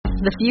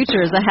The future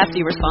is a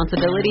hefty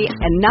responsibility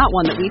and not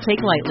one that we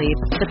take lightly.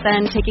 But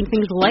then, taking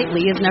things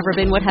lightly has never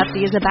been what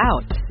Hefty is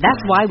about. That's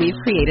why we've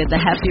created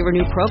the Hefty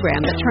Renew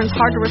program that turns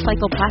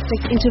hard-to-recycle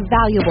plastics into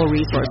valuable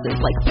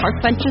resources like park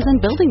benches and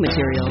building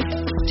materials.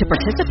 To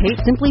participate,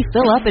 simply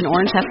fill up an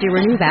orange Hefty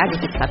Renew bag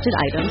with accepted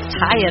items,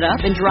 tie it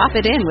up, and drop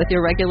it in with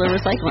your regular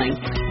recycling.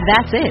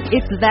 That's it.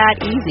 It's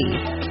that easy.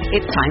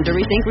 It's time to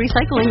rethink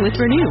recycling with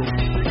Renew.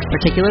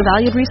 Particular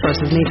valued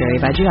resources may vary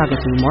by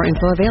geography. More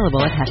info available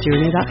at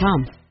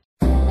heftyrenew.com.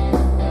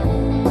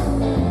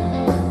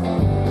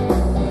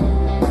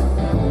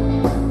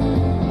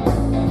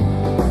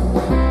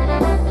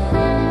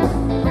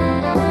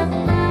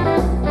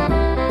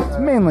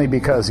 Mainly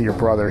because of your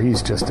brother.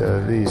 He's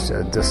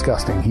a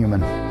disgusting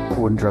human. I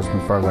wouldn't trust him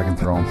as far as I can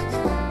throw him.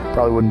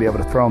 Probably wouldn't be able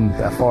to throw him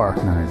that far.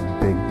 No, he's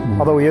big.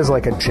 Although he is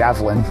like a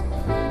javelin.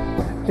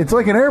 It's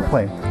like an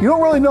airplane. You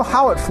don't really know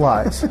how it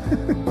flies.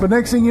 But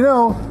next thing you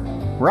know,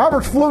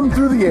 Robert's floating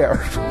through the air.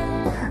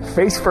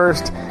 Face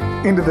first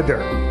into the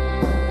dirt.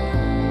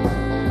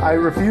 I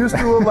refuse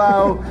to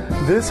allow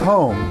this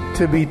home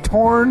to be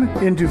torn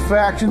into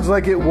factions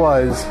like it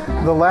was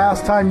the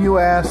last time you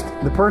asked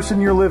the person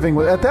you're living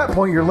with, at that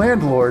point your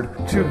landlord,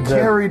 to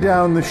carry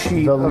down the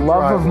sheet The of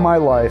love drywall. of my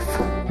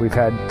life, we've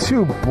had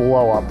 2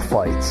 blow-up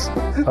fights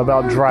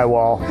about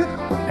drywall,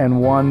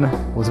 and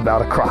one was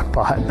about a crock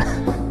pot.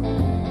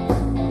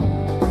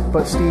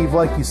 But Steve,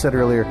 like you said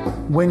earlier,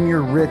 when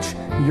you're rich,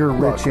 you're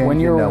rich. When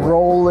and you're you know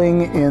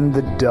rolling in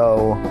the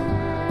dough,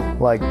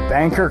 like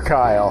Banker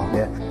Kyle.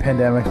 Yeah,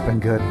 pandemic's been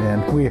good,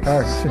 man. We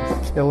are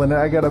just killing it.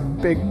 I got a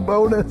big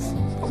bonus.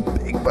 A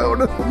big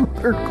bonus in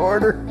the third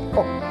quarter.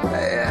 Oh,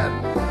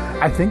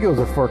 man. I think it was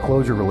a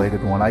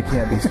foreclosure-related one. I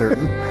can't be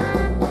certain.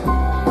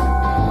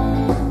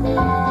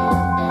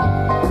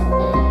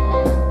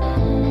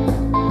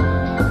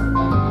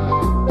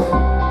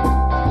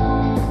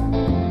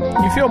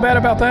 You feel bad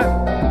about that?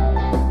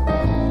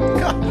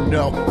 God,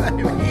 no. I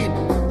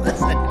mean,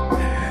 listen,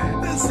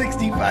 the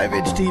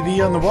 65-inch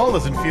TV on the wall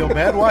doesn't feel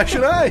bad. Why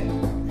should I?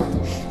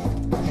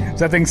 Is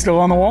that thing still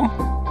on the wall?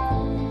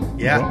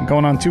 Yeah.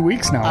 Going on 2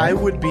 weeks now. I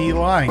would be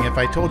lying if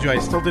I told you I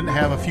still didn't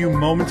have a few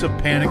moments of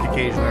panic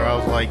occasionally where I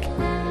was like,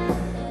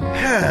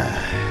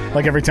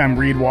 like every time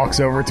Reed walks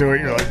over to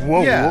it, you're like,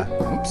 whoa, yeah.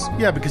 whoa. Oops.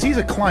 Yeah, because he's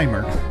a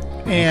climber.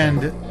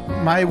 And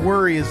my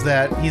worry is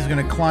that he's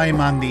going to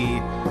climb on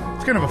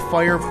it's kind of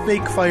a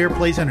fake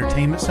fireplace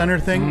entertainment center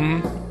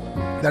thing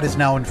that is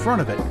now in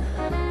front of it.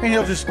 And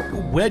he'll just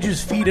wedge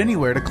his feet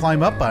anywhere to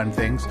climb up on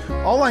things.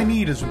 All I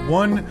need is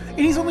one, and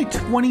he's only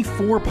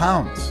 24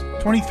 pounds,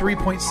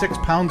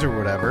 23.6 pounds or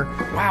whatever.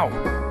 Wow.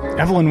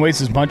 Evelyn weighs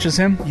as much as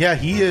him? Yeah,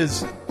 he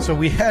is. So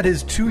we had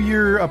his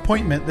 2-year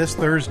appointment this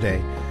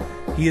Thursday.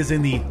 He is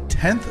in the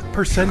 10th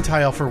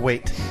percentile for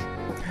weight.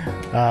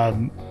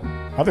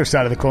 Other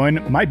side of the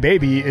coin, my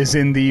baby is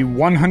in the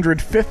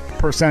 105th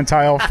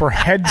percentile for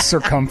head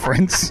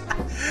circumference.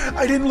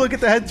 I didn't look at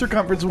the head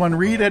circumference one.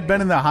 Reed had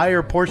been in the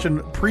higher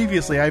portion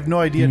previously. I have no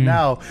idea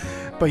now.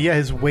 But yeah,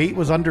 his weight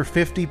was under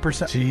 50%.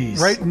 Jeez.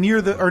 Right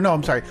near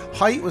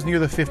height was near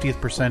the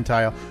 50th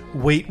percentile.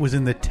 Weight was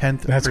in the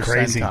 10th That's percentile.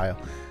 crazy.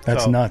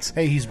 That's nuts.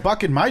 Hey, he's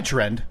bucking my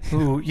trend,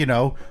 who, you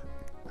know,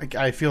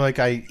 I feel like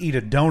I eat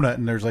a donut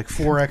and there's like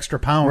 4 extra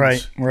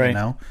pounds. Right. You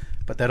know?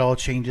 But that all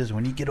changes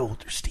when you get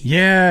older, Steve.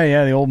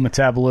 Yeah, the old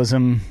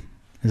metabolism.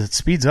 Is it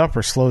speeds up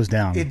or slows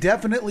down? It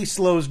definitely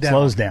slows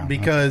down.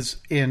 Because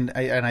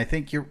I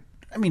think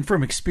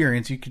from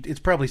experience, it's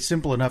probably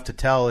simple enough to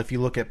tell if you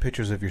look at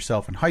pictures of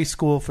yourself in high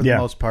school for the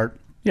most part.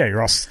 Yeah,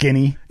 you're all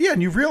skinny. Yeah,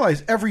 and you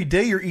realize every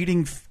day you're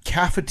eating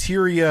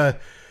cafeteria,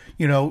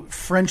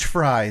 French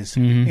fries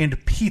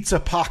and pizza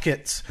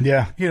pockets.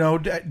 Yeah.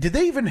 Did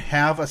they even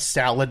have a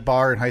salad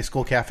bar in high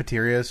school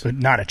cafeterias?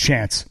 Not a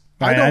chance.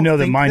 I know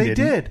that think mine they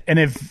didn't.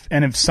 did.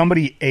 And if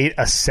somebody ate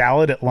a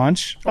salad at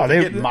lunch, they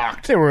get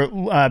mocked. They were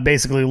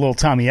basically little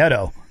Tommy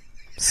Edo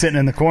sitting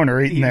in the corner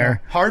eating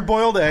their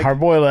hard-boiled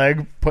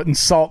egg, putting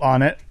salt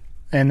on it,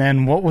 and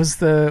then what was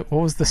the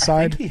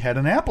side? I think he had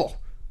an apple.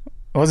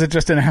 Was it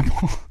just an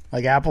apple?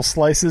 Like apple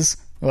slices?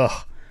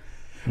 Ugh.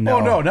 No.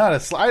 Oh, no,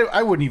 not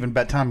I wouldn't even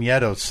bet Tom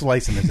Yetto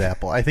slicing his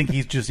apple. I think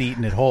he's just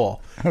eating it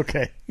whole.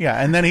 Okay. Yeah,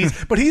 and then he's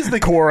the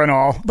core and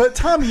all. But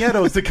Tom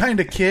Yetto is the kind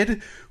of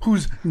kid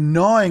who's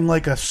gnawing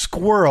like a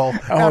squirrel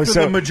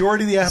after the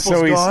majority of the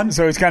apple's gone.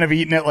 So he's kind of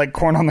eating it like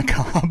corn on the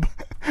cob,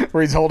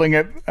 where he's holding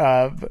it.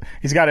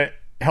 He's got it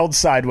held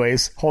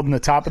sideways, holding the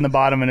top and the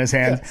bottom in his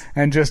hand,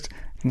 and just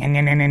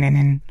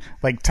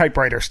like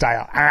typewriter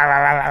style.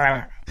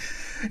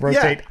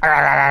 Rotate.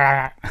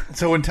 Yeah.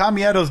 So when Tom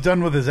Yetto's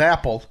done with his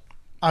apple,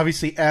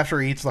 obviously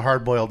after he eats the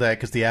hard-boiled egg,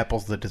 because the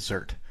apple's the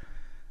dessert,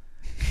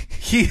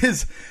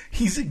 he's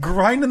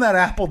grinding that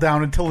apple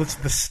down until it's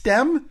the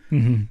stem,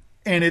 and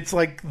it's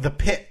like the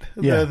pit,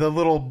 the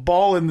little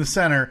ball in the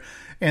center,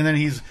 and then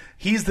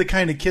he's the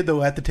kind of kid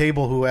though at the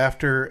table who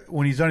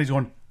when he's done he's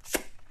going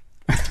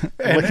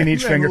licking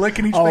each finger,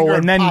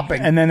 and then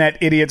popping. And then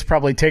that idiot's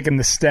probably taking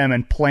the stem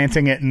and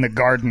planting it in the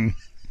garden.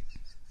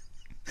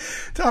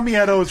 Tommy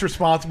Edo is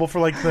responsible for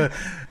like the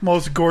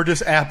most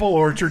gorgeous apple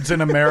orchards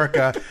in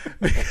America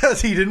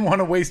because he didn't want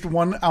to waste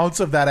 1 ounce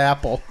of that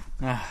apple.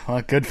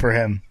 Well, good for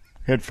him.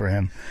 Good for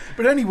him.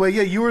 But anyway,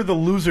 yeah, you were the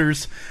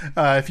losers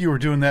if you were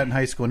doing that in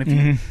high school. And if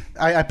you,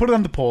 I put it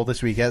on the poll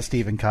this week at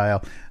Steve and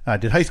Kyle.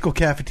 Did high school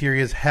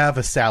cafeterias have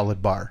a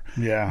salad bar?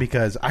 Yeah.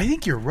 Because I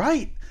think you're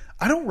right.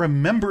 I don't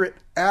remember it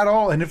at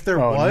all. And if there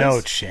was, no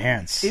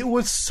chance. It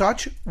was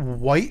such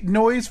white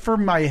noise for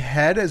my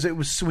head as it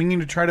was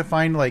swinging to try to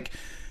find like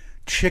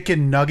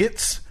chicken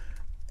nuggets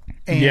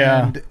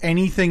and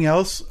anything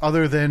else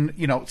other than,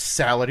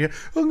 salad. Yeah,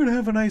 I'm going to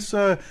have a nice,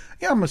 I'm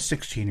a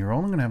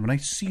 16-year-old. I'm going to have a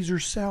nice Caesar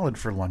salad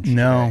for lunch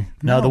No,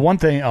 today. the one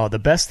thing, the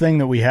best thing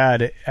that we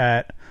had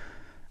at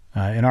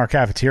in our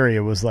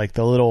cafeteria was like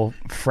the little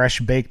fresh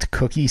baked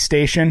cookie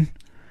station.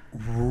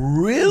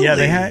 Really? Yeah,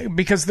 they had,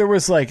 because there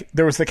was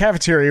the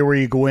cafeteria where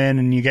you go in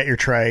and you get your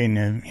tray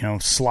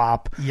and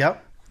slop.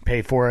 Yep.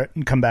 Pay for it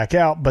and come back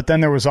out. But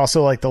then there was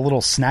also like the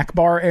little snack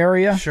bar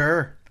area.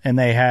 Sure. And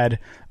they had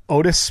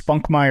Otis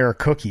Spunkmeyer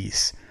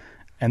cookies,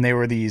 and they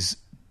were these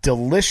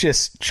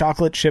delicious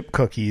chocolate chip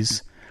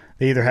cookies.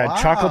 They either had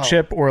chocolate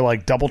chip or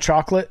like double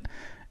chocolate,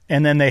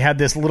 and then they had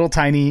this little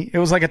tiny, it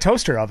was like a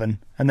toaster oven,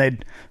 and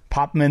they'd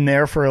pop them in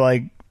there for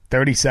like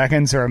 30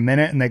 seconds or a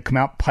minute, and they'd come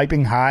out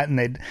piping hot, and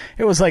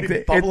it was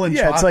like bubbling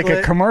chocolate. It's like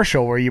a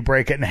commercial where you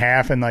break it in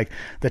half and like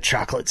the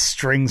chocolate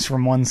strings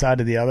from one side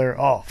to the other.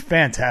 Oh,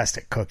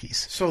 fantastic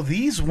cookies. So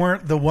these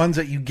weren't the ones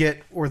that you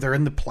get where they're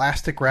in the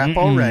plastic wrap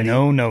already.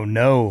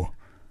 No.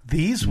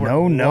 These were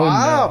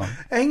no.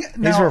 And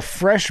These were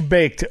fresh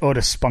baked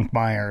Otis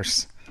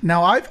Spunkmeyers.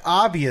 Now I've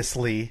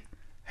obviously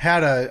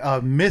had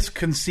a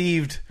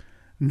misconceived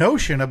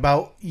notion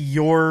about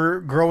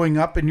your growing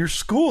up in your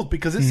schools,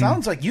 because it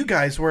sounds like you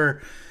guys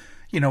were,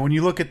 when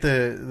you look at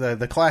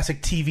the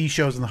classic TV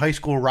shows and the high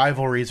school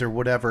rivalries or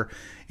whatever,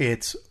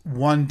 it's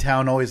one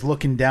town always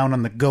looking down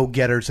on the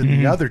go-getters in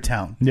the other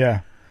town.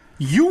 Yeah.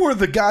 You were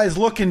the guys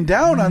looking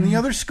down on the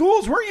other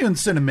schools, weren't you, in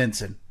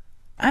Cinnaminson?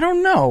 I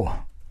don't know.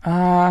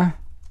 I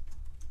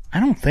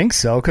don't think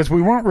so, because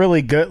we weren't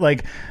really good.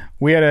 Like,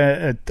 we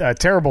had a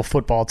terrible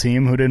football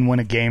team who didn't win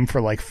a game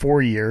for like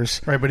 4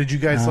 years. Right, but did you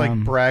guys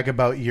brag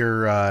about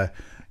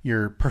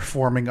your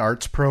performing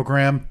arts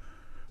program?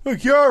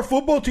 Like, yeah, our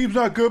football team's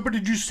not good, but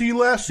did you see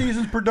last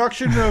season's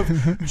production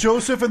of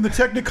Joseph and the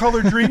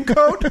Technicolor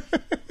Dreamcoat?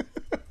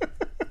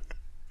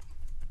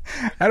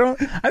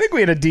 I think we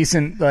had a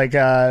decent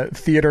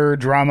theater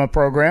drama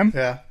program.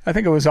 Yeah. I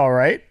think it was all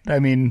right. I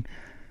mean,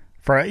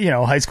 for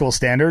high school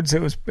standards,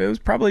 it was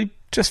probably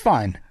just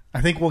fine. I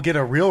think we'll get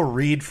a real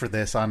read for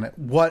this on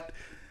what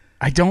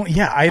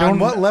on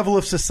what level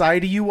of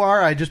society you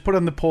are. I just put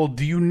on the poll,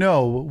 do you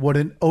know what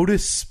an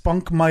Otis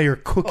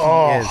Spunkmeyer cookie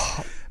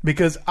is?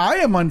 Because I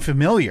am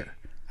unfamiliar.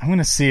 I'm going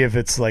to see if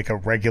it's like a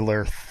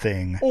regular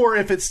thing. Or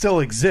if it still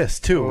exists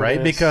too,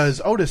 right?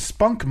 Because Otis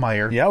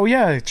Spunkmeyer.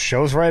 Yeah, it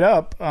shows right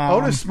up.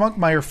 Otis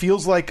Spunkmeyer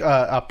feels like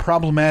a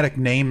problematic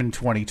name in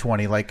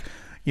 2020. Like,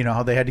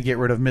 how they had to get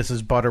rid of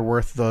Mrs.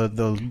 Butterworth,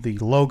 the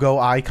logo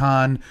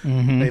icon.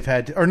 They've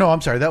had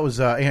that was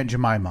Aunt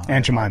Jemima.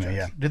 Aunt Jemima,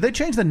 yeah. Did they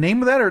change the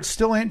name of that, or it's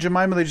still Aunt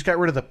Jemima? They just got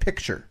rid of the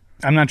picture.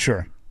 I'm not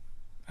sure.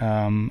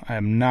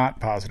 I'm not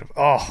positive.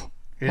 Oh,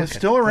 it's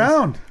still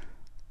around.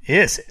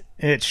 Is it?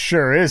 It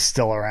sure is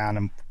still around.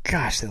 And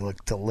gosh, they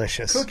look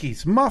delicious.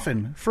 Cookies,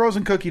 muffin,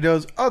 frozen cookie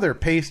doughs, other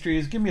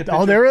pastries. Give me a picture.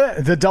 Oh, they're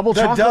the double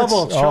chocolates. The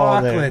double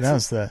chocolates. That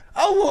was the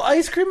little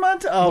ice cream on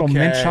top. Little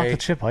mint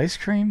chocolate chip ice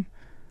cream.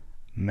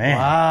 Man.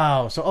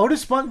 Wow. So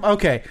Otis Spunk.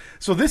 Okay.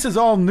 So this is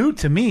all new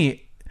to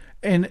me.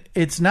 And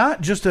it's not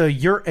just a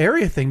your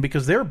area thing,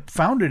 because they're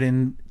founded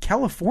in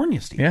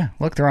California, Steve. Yeah.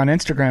 Look, they're on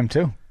Instagram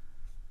too.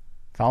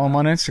 Follow them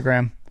on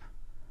Instagram.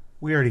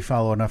 We already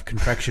follow enough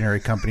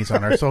confectionery companies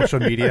on our social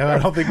media. I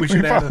don't think we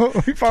should add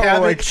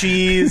Cabot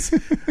cheese,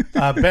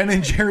 Ben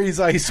and Jerry's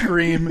ice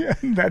cream. Yeah,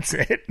 that's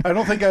it. I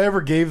don't think I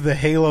ever gave the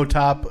Halo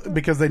top,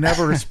 because they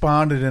never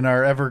responded in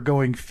our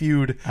ever-going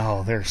feud.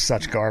 Oh, they're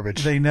such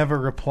garbage. They never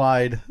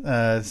replied.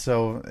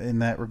 So in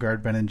that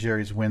regard, Ben and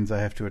Jerry's wins. I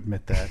have to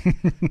admit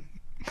that.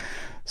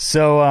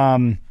 So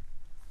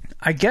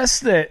I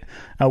guess that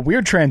a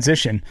weird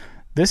transition.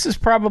 This is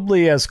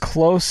probably as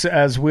close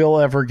as we'll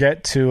ever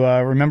get to,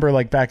 remember,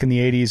 like back in the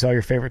 80s, all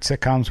your favorite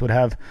sitcoms would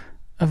have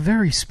a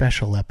very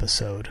special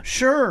episode.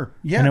 Sure.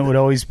 Yeah. And it would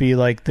always be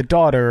like the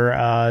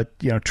daughter,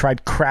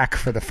 tried crack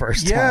for the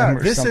first time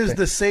or this something. is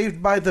the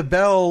Saved by the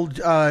Bell,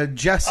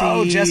 Jesse.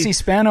 Oh, Jesse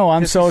Spano.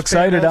 I'm so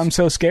excited. I'm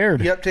so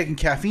scared. Yep, taking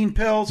caffeine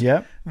pills.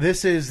 Yep.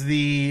 This is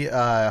the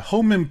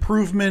Home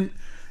Improvement.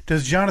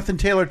 Does Jonathan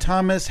Taylor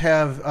Thomas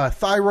have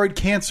thyroid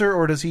cancer,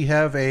 or does he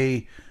have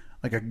a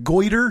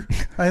goiter,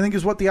 I think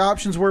is what the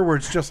options were, where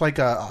it's just like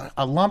a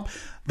lump.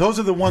 Those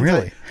are the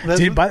ones.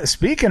 Really?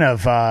 Speaking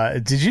of,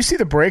 did you see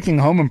the breaking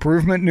home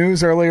improvement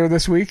news earlier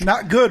this week?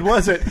 Not good,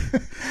 was it?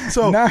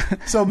 So my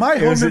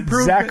home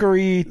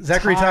improvement,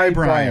 Zachary Ty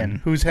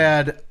Bryan, who's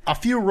had a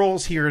few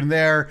roles here and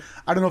there.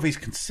 I don't know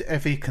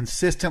if he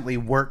consistently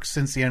works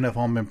since the end of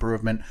Home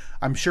Improvement.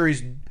 I'm sure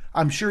he's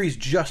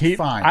just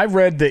fine. I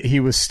read that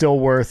he was still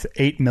worth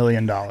 $8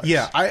 million.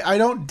 Yeah, I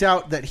don't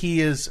doubt that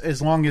he is,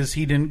 as long as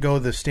he didn't go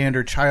the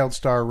standard child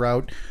star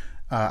route.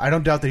 I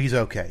don't doubt that he's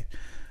okay.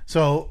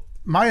 So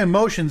my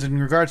emotions in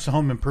regards to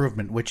Home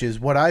Improvement, which is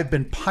what I've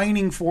been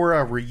pining for,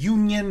 a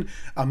reunion,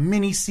 a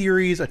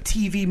miniseries, a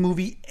TV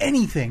movie,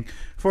 anything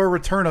for a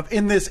return of,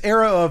 in this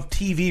era of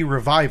TV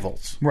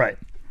revivals. Right.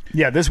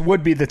 Yeah, this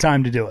would be the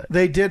time to do it.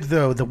 They did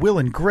the Will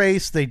and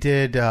Grace. They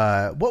did,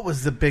 what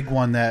was the big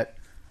one that,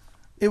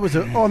 it was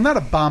not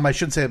a bomb, I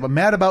shouldn't say it, but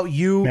Mad About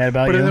You. Mad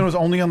About You. But then it was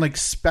only on like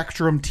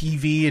Spectrum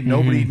TV and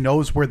nobody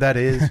knows where that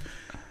is.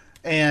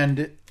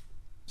 And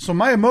so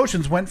my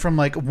emotions went from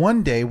like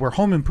one day where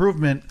Home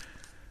Improvement,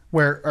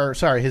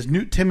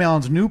 Tim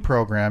Allen's new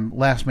program,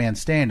 Last Man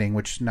Standing,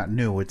 which is not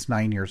new, it's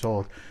 9 years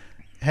old,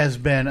 has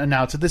been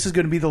announced that this is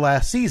going to be the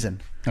last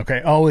season.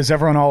 Okay. Oh, is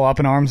everyone all up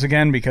in arms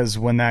again? Because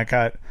when that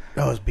got...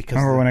 Oh, it's because...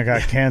 Remember when it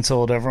got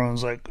canceled, everyone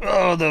was like,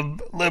 oh, the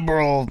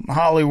liberal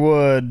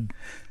Hollywood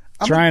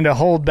trying to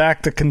hold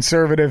back the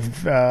conservative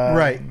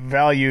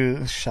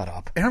value. Shut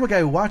up. And I'm a guy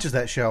who watches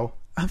that show.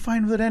 I'm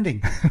fine with it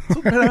ending.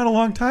 It's been on a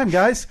long time,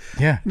 guys.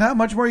 Yeah. Not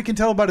much more you can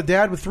tell about a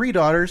dad with 3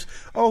 daughters.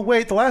 Oh,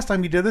 wait, the last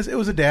time you did this, it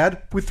was a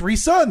dad with 3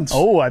 sons.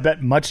 Oh, I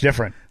bet much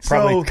different.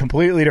 Probably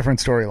completely different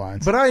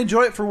storylines. But I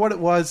enjoy it for what it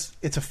was.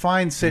 It's a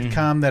fine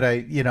sitcom that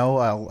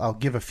I'll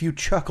give a few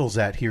chuckles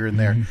at here and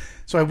there.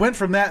 So I went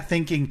from that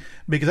thinking,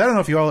 because I don't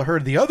know if you all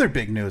heard the other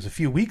big news a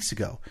few weeks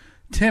ago.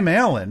 Tim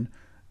Allen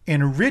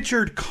and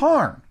Richard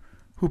Karn,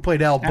 who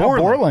played Al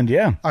Borland,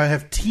 yeah,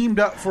 have teamed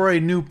up for a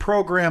new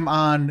program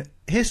on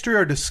History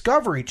or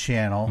Discovery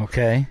Channel,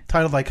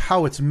 titled like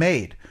How It's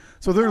Made.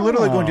 So they're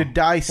literally going to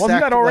dissect.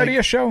 Wasn't that already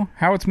a show?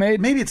 How It's Made?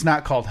 Maybe it's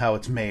not called How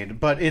It's Made,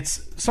 but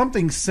it's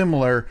something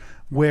similar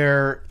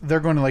where they're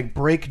going to like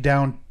break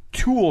down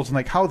tools and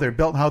like how they're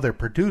built, and how they're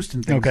produced,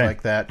 and things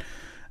like that.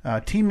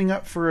 Teaming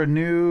up for a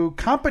new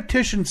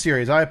competition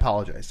series. I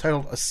apologize.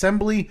 Titled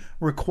Assembly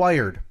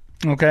Required.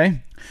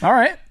 Okay. All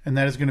right. And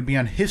that is going to be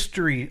on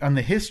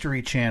the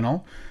History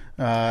Channel.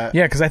 Yeah,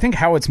 because I think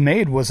How It's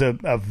Made was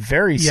a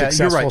very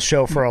successful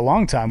show for a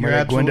long time. You're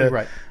absolutely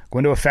right. Go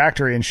into a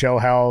factory and show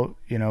how,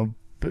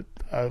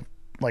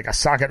 like a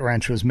socket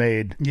wrench was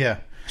made. Yeah.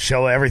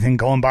 Show everything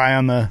going by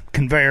on the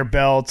conveyor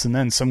belts, and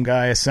then some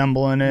guy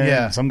assembling it,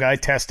 and some guy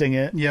testing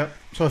it. Yep.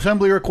 So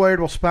Assembly Required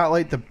will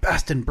spotlight the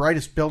best and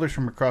brightest builders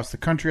from across the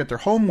country at their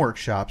home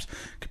workshops,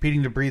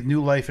 competing to breathe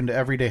new life into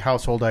everyday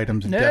household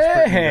items.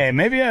 Hey,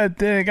 maybe I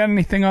got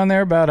anything on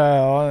there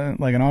about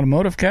like an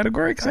automotive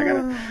category? Because I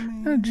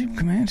got a Jeep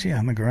Comanche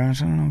out in the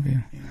garage. I don't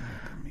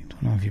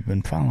know if you've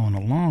been following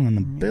along on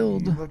the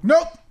build.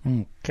 Nope.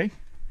 Okay.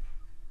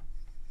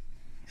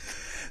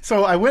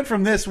 So I went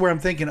from this where I'm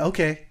thinking,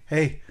 okay,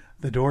 hey,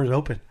 the door's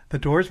open. The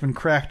door's been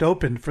cracked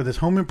open for this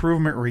Home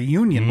Improvement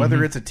reunion,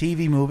 whether it's a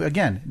TV movie.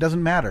 Again, it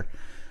doesn't matter.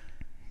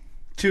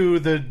 To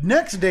the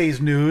next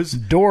day's news.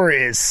 Door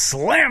is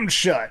slammed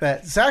shut.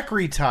 That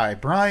Zachary Ty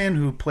Bryan,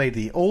 who played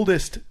the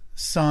oldest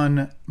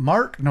son,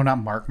 Mark. No, not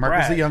Mark. Mark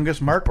was the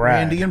youngest. Mark, Brad.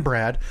 Randy, and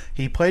Brad.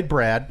 He played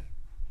Brad.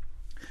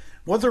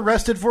 Was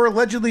arrested for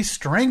allegedly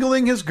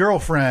strangling his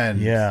girlfriend.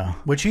 Yeah.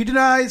 Which he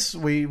denies.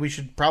 We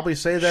should probably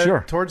say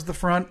that towards the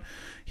front.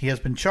 He has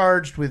been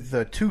charged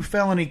with 2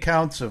 felony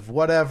counts of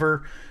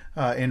whatever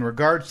in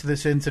regards to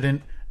this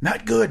incident.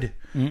 Not good.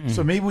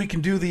 So maybe we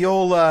can do the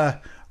old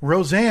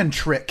Roseanne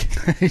trick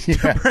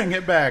to bring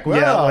it back.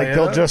 Well,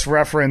 they'll just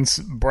reference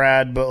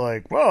Brad, but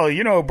like,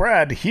 well,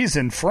 Brad, he's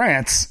in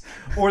France.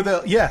 Or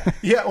they'll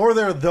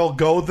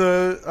go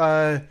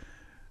the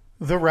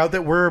route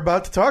that we're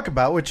about to talk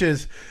about, which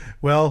is,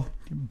 well,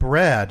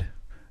 Brad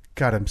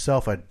got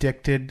himself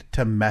addicted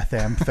to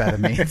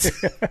methamphetamines.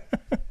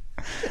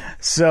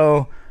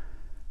 So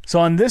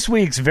on this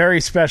week's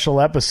very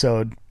special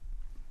episode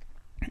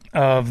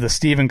of the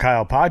Steve and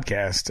Kyle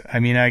podcast, I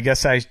mean, I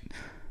guess I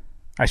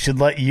should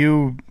let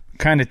you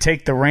kind of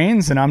take the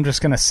reins, and I'm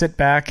just going to sit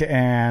back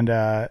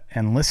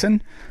and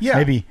listen. Yeah.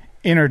 Maybe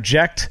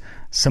interject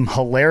some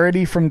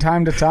hilarity from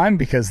time to time,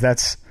 because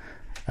that's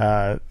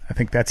I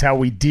think that's how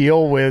we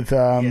deal with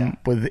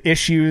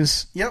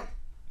issues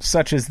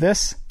such as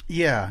this.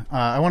 Yeah.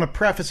 I want to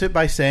preface it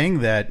by saying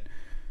that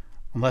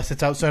unless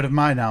it's outside of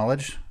my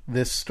knowledge,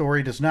 this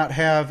story does not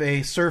have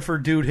a surfer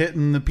dude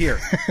hitting the pier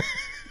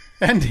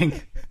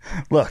ending.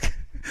 Look,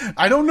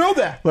 I don't know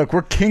that. Look,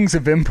 we're kings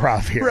of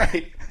improv here.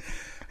 Right.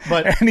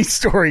 But any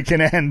story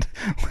can end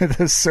with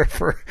a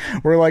surfer.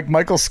 We're like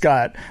Michael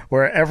Scott,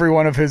 where every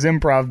one of his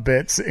improv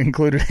bits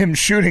included him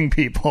shooting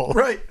people.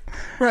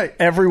 Right.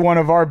 Every one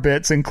of our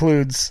bits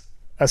includes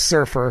a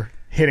surfer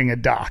hitting a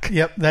dock.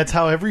 Yep, that's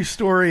how every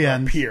story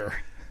ends. Pier.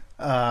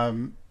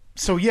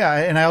 So yeah,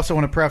 and I also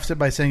want to preface it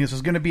by saying this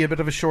is going to be a bit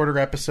of a shorter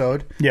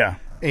episode. Yeah.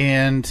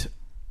 And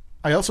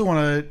I also want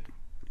to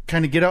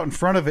kind of get out in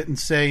front of it and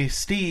say,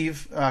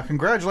 Steve,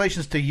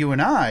 congratulations to you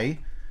and I.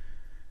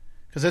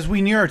 Because as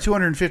we near our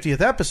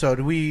 250th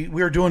episode,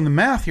 we are doing the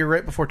math here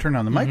right before turning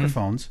on the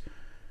microphones.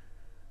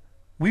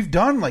 We've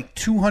done like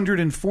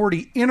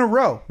 240 in a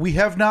row. We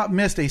have not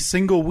missed a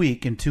single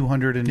week in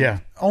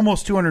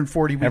almost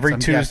 240 weeks. Every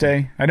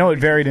Tuesday. I know it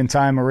varied in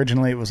time.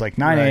 Originally, it was like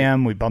 9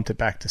 a.m. We bumped it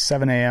back to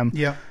 7 a.m.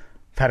 Yeah.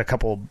 We've had a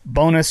couple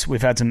bonus.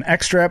 We've had some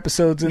extra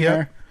episodes in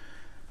there.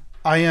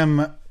 I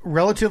am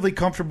relatively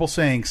comfortable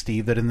saying,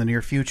 Steve, that in the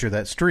near future,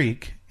 that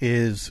streak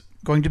is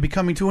going to be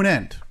coming to an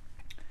end.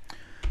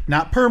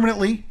 Not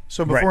permanently.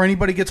 So before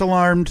anybody gets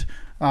alarmed,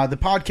 the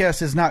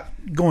podcast is not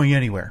going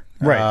anywhere.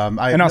 Right.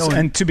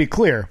 And to be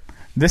clear,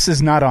 this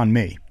is not on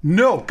me.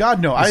 No,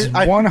 God, no. This is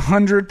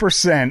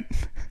 100%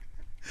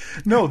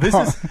 no, this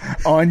is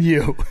on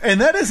you. And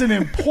that is an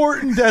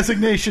important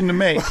designation to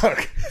make.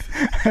 Look,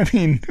 I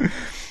mean,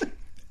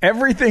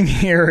 everything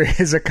here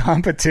is a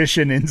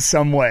competition in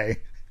some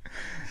way.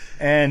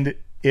 And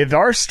if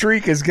our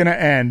streak is going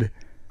to end,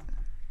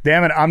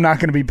 damn it, I'm not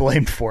going to be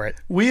blamed for it.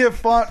 We have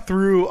fought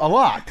through a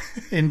lot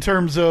in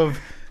terms of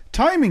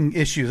timing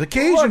issues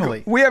occasionally.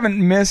 Look, we haven't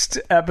missed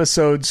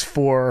episodes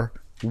for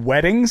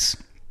weddings.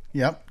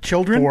 Yep.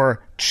 Children.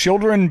 For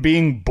children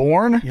being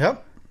born.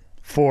 Yep.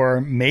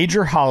 For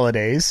major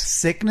holidays.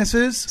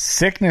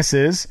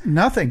 Sicknesses.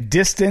 Nothing.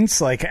 Distance,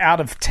 like out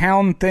of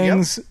town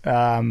things.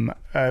 Yep.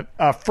 A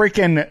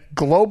freaking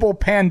global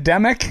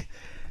pandemic.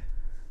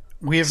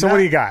 What do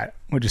you got?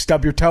 Would you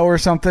stub your toe or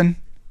something?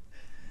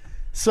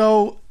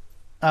 So,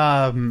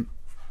 it's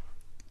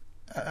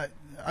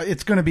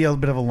going to be a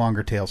bit of a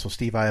longer tale. So,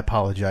 Steve, I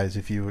apologize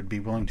if you would be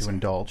willing to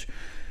indulge.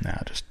 No,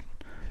 just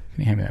can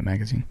you hand me that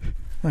magazine?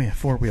 Oh yeah,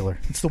 4-wheeler.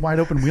 It's the wide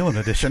open wheeling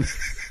edition.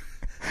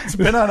 It's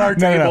been on our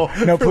table.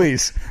 No,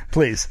 please.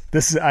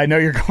 This is. I know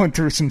you're going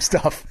through some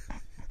stuff.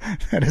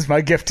 That is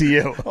my gift to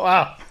you.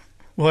 Wow,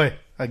 boy,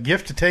 a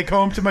gift to take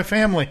home to my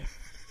family.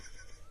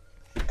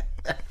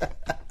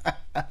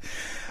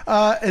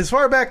 As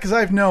far back as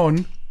I've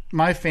known,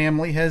 my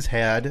family has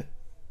had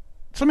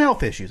some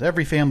health issues.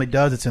 Every family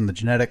does. It's in the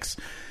genetics.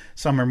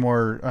 Some are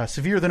more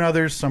severe than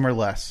others. Some are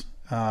less.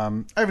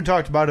 I haven't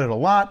talked about it a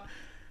lot.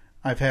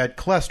 I've had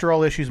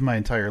cholesterol issues my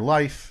entire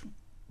life.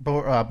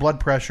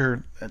 Blood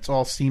pressure. It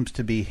all seems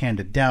to be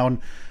handed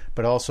down.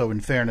 But also,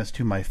 in fairness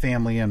to my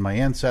family and my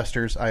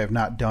ancestors, I have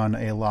not done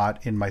a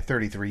lot in my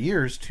 33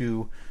 years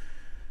to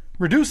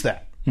reduce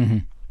that.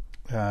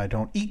 Mm-hmm. I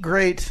don't eat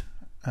great.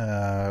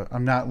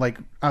 I'm not like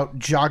out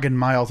jogging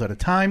miles at a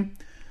time.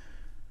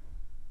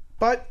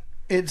 But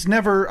it's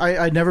never,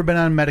 I'd never been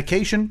on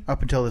medication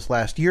up until this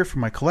last year for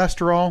my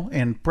cholesterol,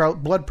 and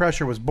blood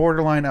pressure was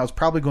borderline. I was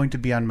probably going to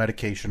be on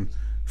medication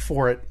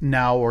for it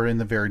now or in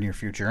the very near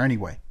future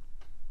anyway.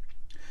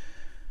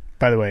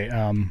 By the way,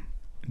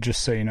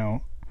 just so you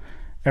know,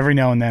 every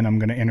now and then I'm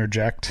going to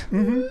interject.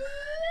 Mm-hmm.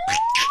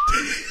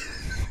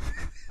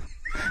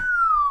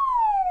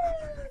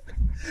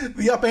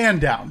 The up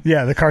and down.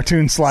 Yeah, the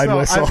cartoon slide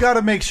whistle. I've got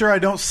to make sure I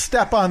don't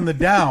step on the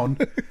down,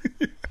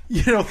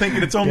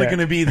 thinking it's only going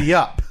to be the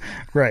up.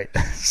 Right.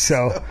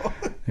 So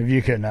if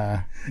you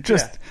can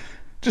just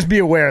be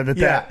aware that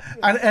that.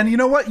 And you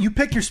know what? You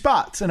pick your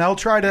spots, and I'll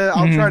try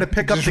to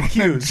pick up the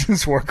cues.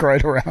 Just work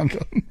right around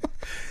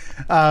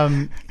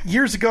them.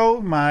 Years ago,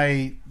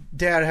 my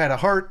dad had a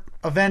heart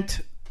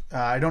event.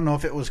 I don't know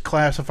if it was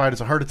classified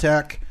as a heart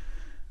attack,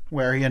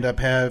 where he ended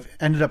up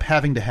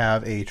having to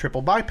have a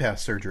triple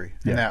bypass surgery.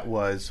 And that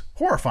was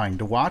horrifying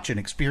to watch and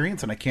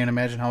experience, and I can't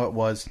imagine how it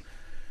was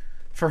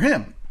for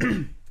him.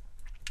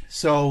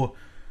 So,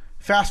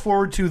 fast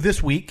forward to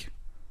this week,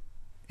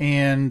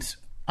 and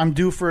I'm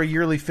due for a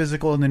yearly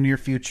physical in the near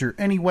future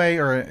anyway,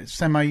 or a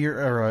semi-year,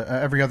 or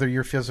every other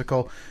year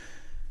physical.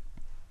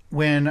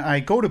 When I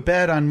go to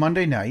bed on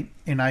Monday night,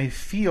 and I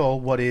feel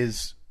what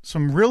is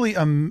some really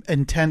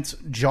intense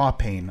jaw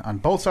pain on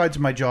both sides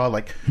of my jaw,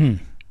 like...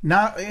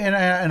 Not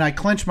and I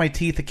clench my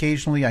teeth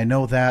occasionally. I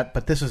know that,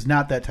 but this is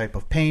not that type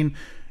of pain.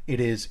 It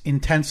is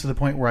intense to the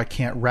point where I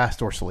can't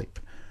rest or sleep.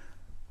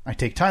 I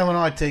take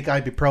Tylenol, I take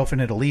ibuprofen.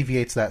 It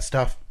alleviates that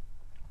stuff.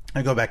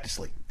 I go back to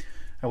sleep.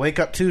 I wake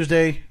up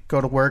Tuesday,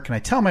 go to work, and I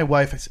tell my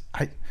wife,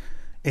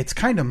 it's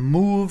kind of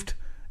moved.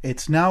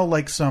 It's now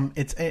like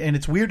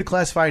it's weird to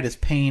classify it as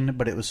pain,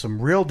 but it was some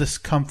real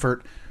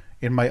discomfort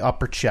in my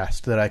upper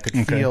chest that I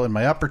could feel in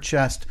my upper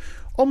chest,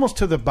 almost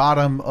to the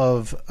bottom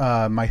of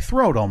my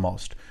throat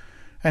almost.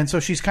 And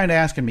so she's kind of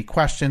asking me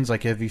questions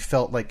like, have you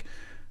felt like,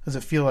 does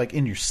it feel like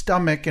in your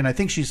stomach? And I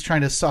think she's trying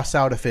to suss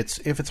out if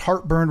it's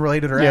heartburn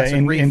related or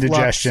acid reflux.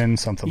 Indigestion,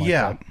 something like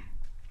that.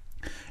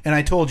 And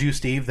I told you,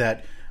 Steve,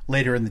 that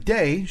later in the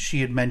day she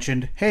had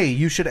mentioned, hey,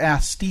 you should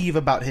ask Steve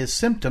about his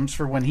symptoms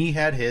for when he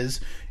had his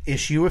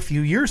issue a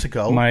few years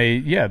ago.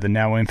 The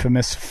now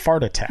infamous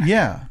fart attack.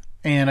 Yeah.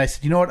 And I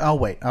said, you know what?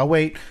 I'll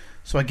wait.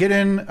 So I get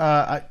in.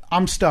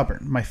 I'm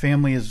stubborn. My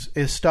family is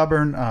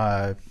stubborn.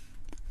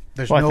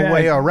 There's no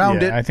way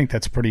around it. I think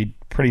that's pretty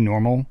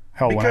normal.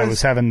 Hell, when I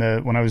was having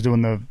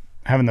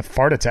the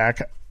fart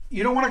attack,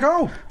 you don't want to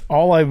go.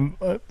 All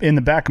in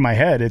the back of my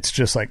head, it's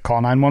just like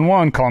call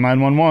 911, call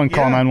 911,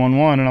 call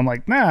 911, and I'm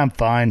like, nah, I'm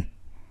fine.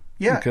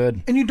 Yeah, I'm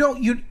good.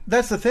 And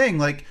that's the thing.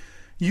 Like,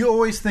 you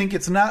always think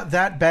it's not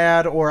that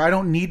bad, or I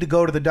don't need to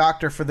go to the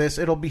doctor for this.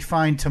 It'll be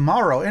fine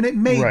tomorrow, and it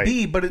may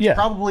be, but it's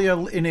probably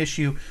an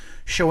issue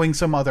showing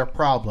some other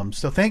problems.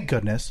 So thank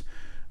goodness,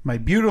 my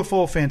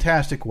beautiful,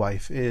 fantastic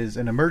wife is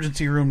an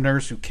emergency room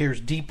nurse who cares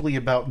deeply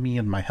about me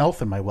and my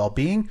health and my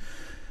well-being.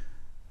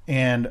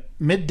 And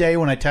midday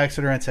when I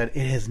texted her and said,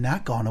 it has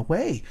not gone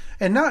away.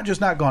 And not just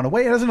not gone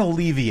away, it hasn't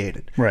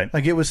alleviated. Right.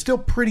 Like, it was still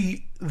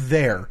pretty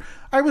there.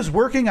 I was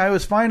working, I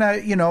was fine.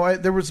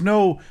 There was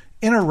no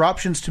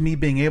interruptions to me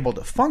being able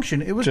to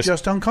function. It was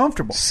just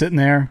uncomfortable. Sitting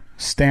there,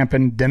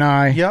 stamping,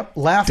 deny. Yep,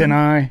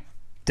 laughing.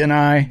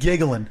 Deny.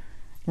 Giggling.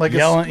 Like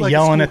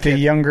yelling at the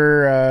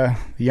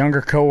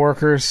younger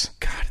coworkers.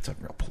 God, it's a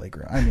real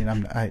playground. I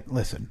mean,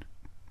 listen.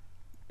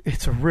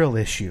 It's a real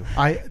issue.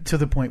 To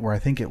the point where I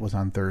think it was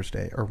on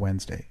Thursday or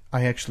Wednesday,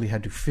 I actually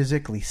had to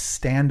physically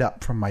stand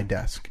up from my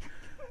desk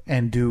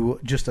and do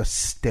just a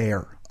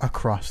stare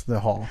across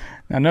the hall.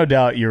 Now, no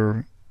doubt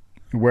you're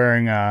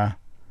wearing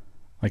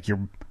like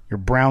your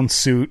brown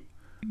suit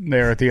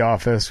there at the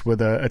office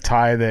with a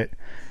tie that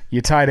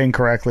you tied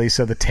incorrectly,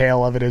 so the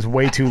tail of it is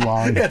way too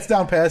long. Yeah, it's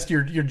down past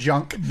your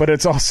junk. But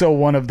it's also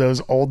one of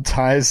those old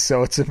ties,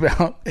 so it's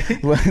about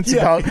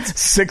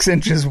 6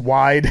 inches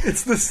wide.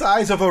 It's the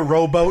size of a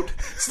rowboat.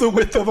 It's the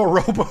width of a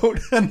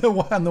rowboat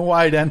on the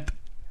wide end.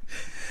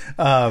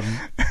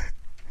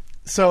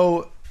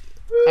 So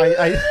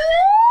I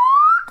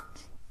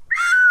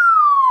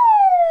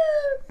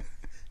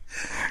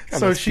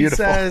so she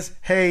says,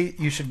 hey,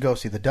 you should go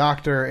see the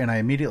doctor. And I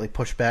immediately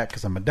push back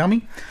because I'm a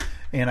dummy.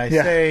 And I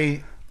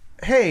say,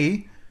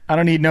 hey, I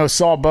don't need no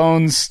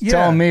sawbones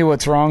telling me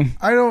what's wrong.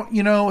 I don't,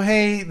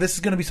 hey, this is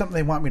going to be something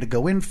they want me to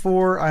go in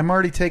for. I'm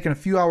already taking a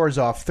few hours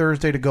off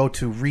Thursday to go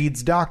to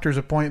Reed's doctor's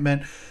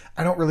appointment.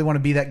 I don't really want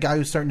to be that guy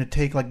who's starting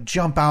to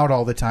jump out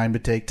all the time to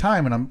take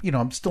time. And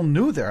I'm still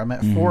new there. I'm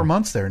at 4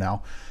 months there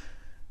now.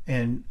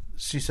 And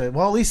she said,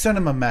 well, at least send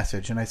him a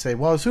message. And I say,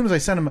 well, as soon as I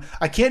send him,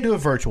 I can't do a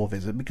virtual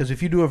visit, because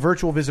if you do a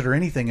virtual visit or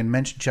anything and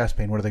mention chest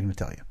pain, what are they going to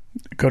tell you?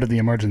 Go to the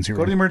emergency room.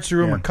 Go to the emergency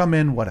room or come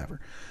in, whatever.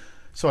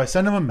 So I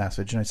send him a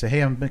message and I say,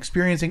 hey, I'm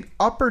experiencing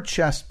upper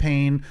chest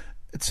pain,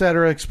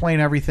 etc. Explain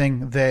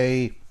everything.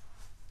 They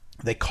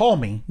call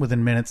me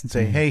within minutes and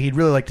say, hey, he'd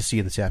really like to see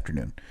you this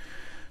afternoon.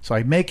 So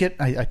I make it.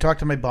 I talk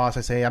to my boss.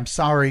 I say, I'm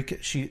sorry.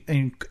 She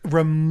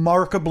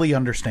remarkably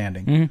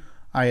understanding.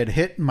 I had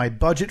hit my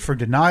budget for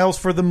denials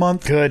for the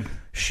month. Good.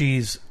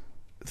 She's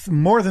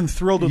more than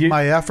thrilled with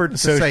my effort to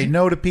say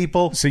no to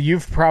people. So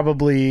you've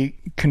probably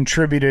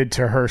contributed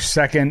to her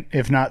second,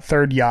 if not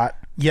third yacht.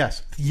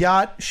 Yes.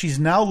 Yacht. She's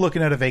now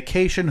looking at a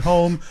vacation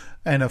home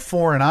and a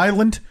foreign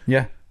island.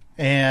 Yeah.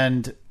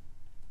 And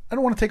I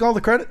don't want to take all the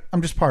credit.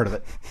 I'm just part of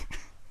it.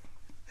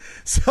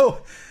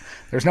 So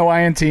there's no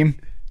I in team.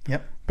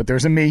 Yep. But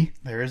there's a me.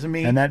 There is a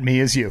me. And that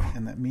me is you.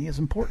 And that me is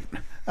important.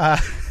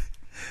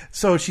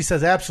 So she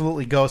says,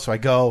 absolutely go. So I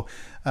go.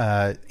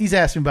 He's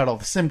asking about all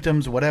the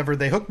symptoms, whatever.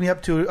 They hooked me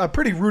up to a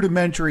pretty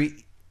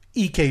rudimentary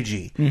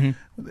EKG.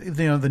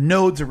 The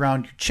nodes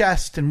around your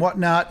chest and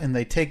whatnot. And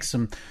they take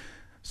some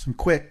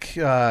quick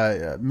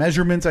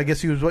measurements, I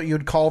guess is what you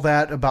would call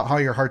that, about how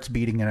your heart's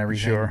beating and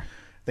everything. Sure.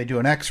 They do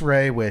an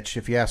x-ray, which,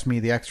 if you ask me,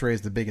 the x-ray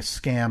is the biggest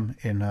scam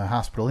in the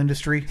hospital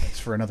industry. It's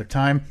for another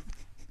time.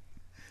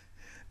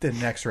 Did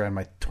an x-ray on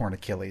my torn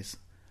Achilles.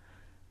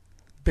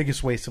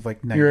 Biggest waste of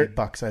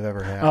 $90 I've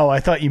ever had. Oh,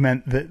 I thought you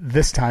meant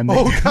this time.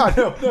 God,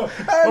 no.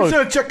 I'm just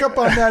going to check up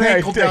on that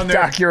ankle down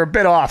there. Doc, you're a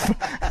bit off.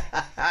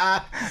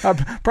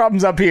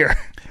 Problem's up here.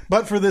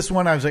 But for this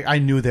one, I was like, I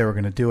knew they were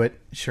going to do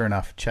it. Sure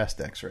enough, chest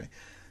x-ray.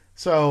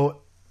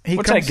 So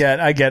I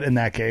get in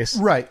that case.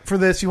 Right. For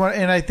this,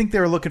 and I think they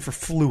were looking for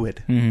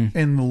fluid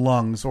in the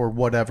lungs or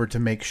whatever to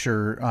make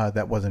sure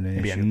that wasn't an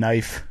issue. Maybe a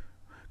knife.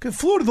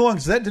 Fluid in the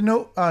lungs, does that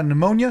denote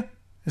pneumonia?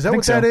 Is that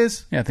what that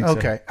is? Yeah, I think so.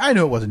 Okay. I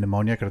knew it wasn't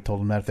pneumonia. I could have told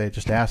them that if they had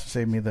just asked to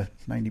save me the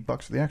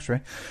 $90 for the x-ray.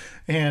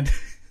 And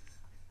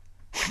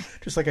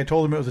just like I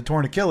told them it was a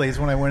torn Achilles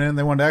when I went in,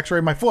 they wanted to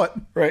x-ray my foot.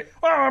 Right.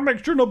 Well, I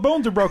make sure no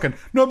bones are broken.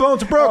 No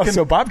bones are broken. Oh,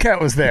 so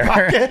Bobcat was there.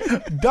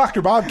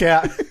 Dr.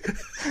 Bobcat.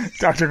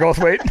 Dr.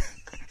 Goldthwait.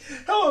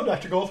 Hello,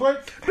 Dr.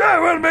 Goldthwait.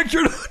 I want to make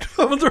sure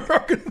no bones are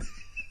broken.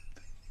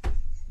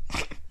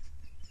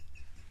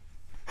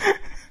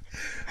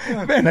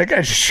 Man, that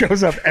guy just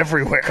shows up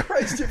everywhere.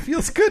 Christ, it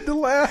feels good to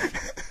laugh.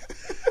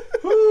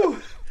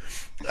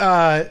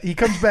 He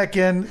comes back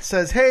in,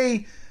 says,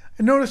 hey,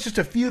 I noticed just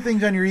a few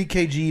things on your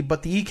EKG,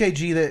 but the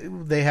EKG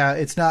that they have,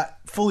 it's not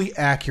fully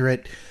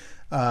accurate.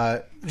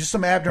 Just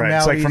some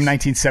abnormalities. Right, it's like from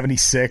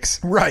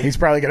 1976. Right. He's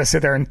probably going to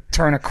sit there and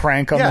turn a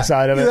crank on the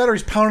side of it. That or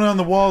he's pounding on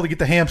the wall to get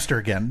the hamster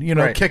again,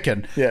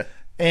 kicking. Yeah.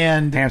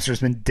 And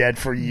hamster's been dead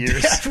for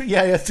years.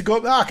 Yeah, he has to go,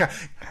 another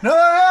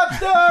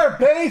hamster,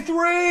 pay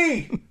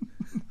 3.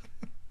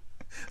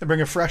 They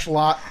bring a fresh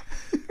lot,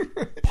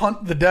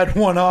 punt the dead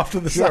one off to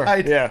the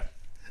side. Yeah,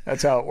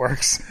 that's how it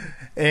works.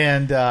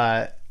 And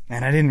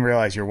Man, I didn't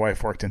realize your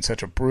wife worked in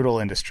such a brutal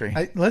industry.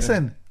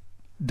 Listen,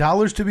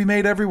 dollars to be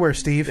made everywhere,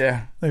 Steve.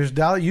 Yeah. There's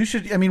dollar. You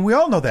should. I mean, we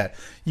all know that.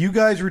 You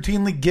guys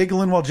routinely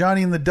giggling while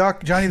Johnny the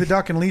Duck,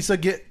 and Lisa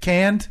get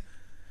canned.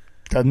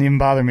 Doesn't even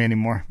bother me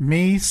anymore.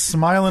 Me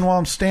smiling while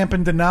I'm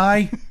stamping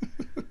deny.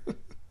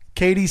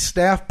 Katie's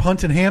staff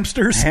punting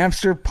hamsters.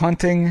 Hamster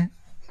punting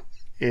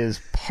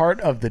is part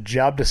of the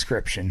job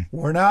description.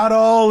 We're not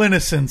all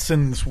innocents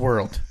in this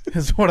world,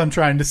 is what I'm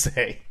trying to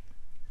say.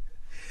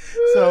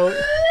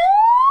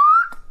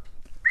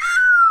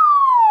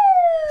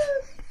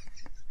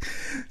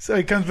 So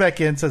he comes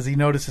back in, says he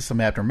notices some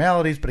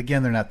abnormalities, but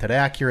again, they're not that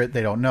accurate.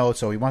 They don't know,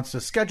 so he wants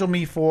to schedule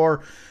me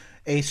for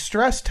a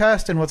stress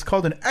test and what's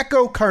called an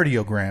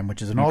echocardiogram,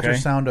 which is an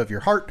ultrasound of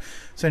your heart.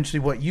 Essentially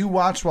what you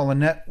watched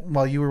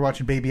while you were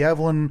watching baby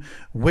Evelyn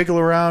wiggle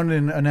around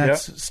in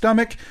Annette's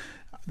stomach.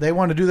 They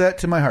want to do that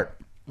to my heart.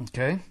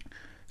 Okay.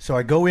 So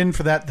I go in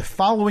for that the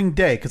following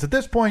day, because at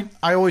this point,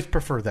 I always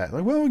prefer that.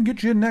 Like, well, we can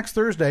get you in next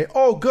Thursday.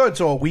 Oh, good.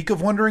 So a week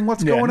of wondering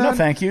what's going on? No,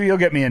 thank you. You'll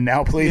get me in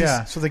now, please.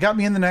 Yeah, so they got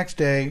me in the next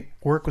day.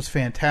 Work was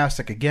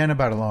fantastic again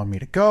about allowing me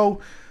to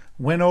go.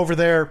 Went over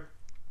there.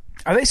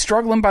 Are they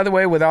struggling, by the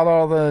way, without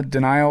all the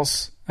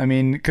denials? I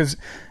mean, because...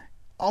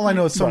 All I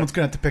know is someone's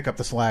going to have to pick up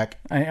the slack.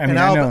 I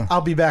know. I'll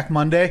be back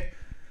Monday.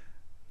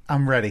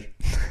 I'm ready.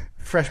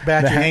 Fresh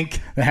batch of ink.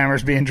 The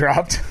hammer's being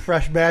dropped.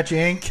 Fresh batch of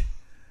ink.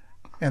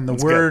 And the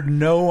word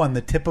no on the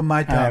tip of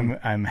my tongue.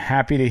 I'm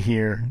happy to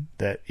hear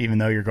that even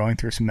though you're going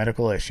through some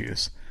medical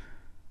issues,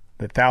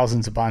 that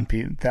thousands of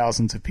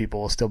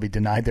people will still be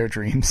denied their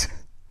dreams.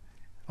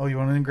 Oh, you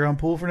want an in-ground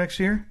pool for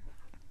next year?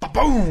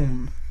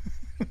 Boom!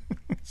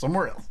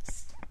 Somewhere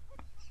else.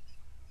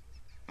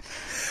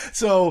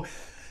 So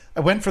I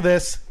went for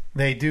this.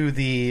 They do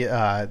the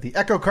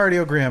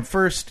echocardiogram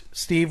first,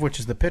 Steve, which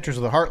is the pictures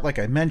of the heart. Like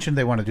I mentioned,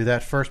 they want to do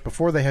that first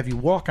before they have you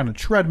walk on a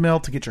treadmill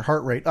to get your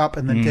heart rate up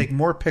and then take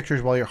more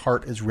pictures while your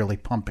heart is really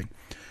pumping.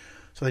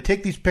 So they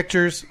take these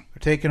pictures.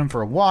 They're taking them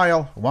for a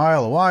while.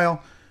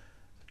 The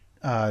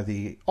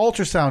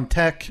ultrasound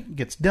tech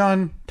gets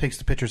done, takes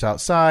the pictures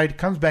outside,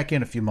 comes back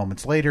in a few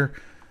moments later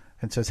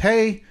and says,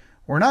 hey,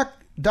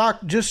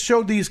 Doc just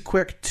showed these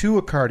quick to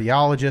a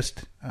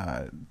cardiologist.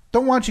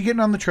 Don't want you getting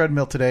on the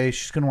treadmill today.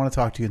 She's going to want to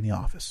talk to you in the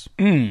office.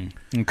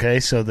 Okay,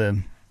 so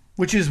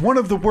Which is one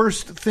of the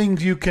worst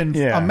things you can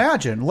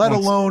imagine, let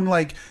alone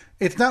like,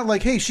 it's not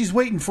like, hey, she's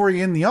waiting for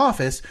you in the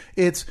office.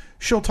 It's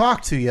she'll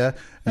talk to you,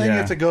 and you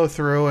have to go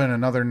through, and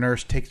another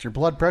nurse takes your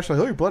blood pressure.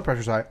 Like, oh, your blood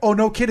pressure's high. Oh,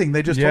 no kidding.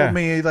 They just told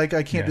me like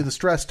I can't do the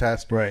stress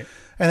test. Right.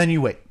 And then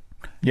you wait.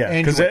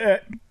 Yeah, because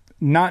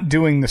not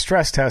doing the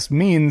stress test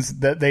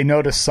means that they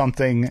notice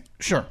something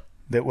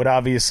that would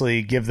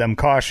obviously give them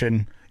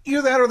caution.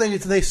 Either that or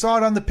they saw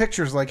it on the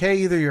pictures like, hey,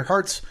 either your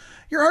heart's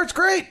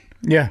great.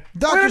 Yeah.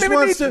 Doc just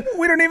wants to...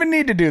 We don't even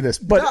need to do this.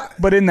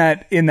 But in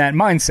that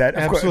mindset,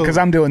 of course, because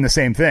I'm doing the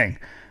same thing.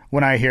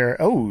 When I hear,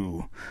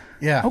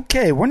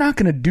 okay, we're not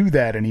going to do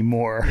that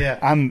anymore. Yeah.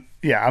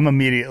 I'm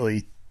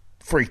immediately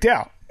freaked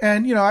out.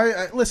 And,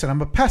 I listen,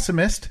 I'm a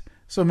pessimist.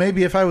 So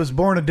maybe if I was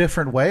born a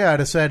different way, I'd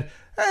have said,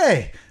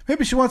 hey,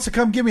 maybe she wants to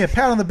come give me a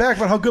pat on the back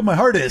about how good my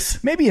heart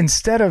is. Maybe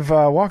instead of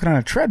walking on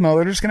a treadmill,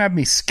 they're just going to have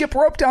me skip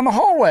rope down the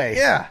hallway.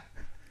 Yeah.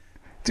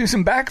 Do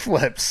some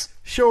backflips.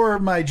 Show her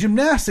my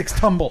gymnastics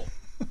tumble.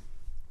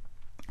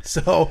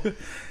 So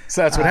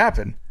that's what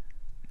happened.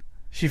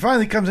 She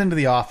finally comes into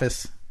the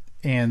office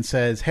and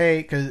says,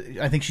 hey, because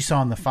I think she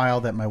saw in the file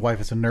that my wife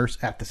is a nurse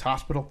at this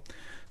hospital.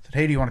 Said,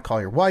 hey, do you want to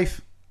call your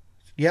wife?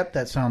 Said, yep,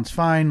 that sounds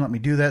fine. Let me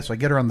do that. So I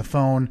get her on the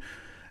phone.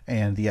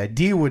 And the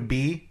idea would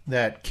be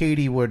that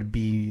Katie would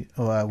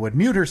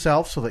mute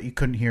herself so that you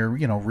couldn't hear,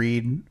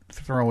 Reed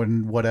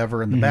throwing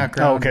whatever in the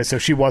background. Oh, okay, so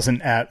she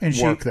wasn't at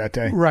work that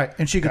day. Right,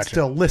 and she could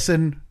still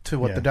listen to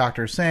what the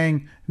doctor is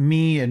saying.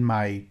 Me and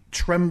my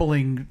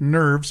trembling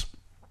nerves,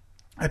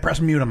 I press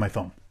mute on my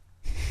phone.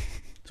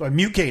 So I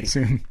mute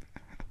Katie.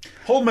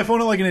 Hold my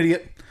phone out like an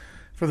idiot.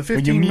 For the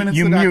 15 minutes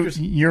the doctor's...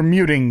 You're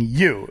muting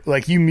you.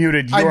 Like you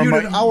muted your end.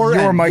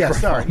 microphone.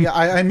 Yes, sorry. Yeah,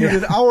 I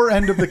muted our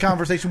end of the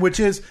conversation, which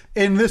is,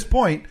 in this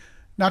point,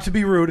 not to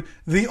be rude,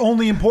 the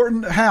only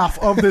important half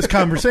of this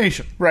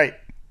conversation. Right.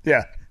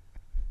 Yeah.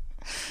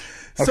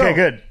 Okay,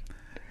 good.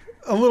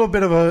 A little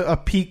bit of a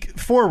peek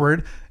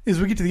forward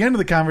is we get to the end of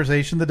the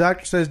conversation. The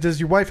doctor says, does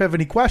your wife have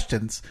any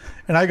questions?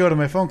 And I go to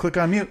my phone, click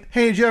on mute.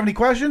 Hey, did you have any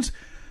questions?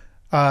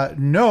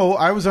 No,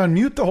 I was on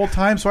mute the whole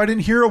time, so I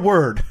didn't hear a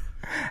word.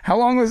 How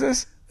long was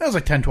this? That was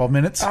like 10, 12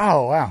 minutes.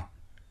 Oh, wow.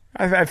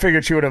 I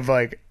figured she would have,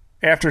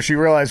 after she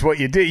realized what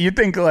you did, you'd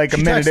think a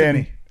minute in.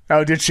 Me.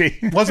 Oh, did she?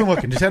 Wasn't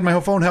looking. Just had my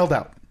phone held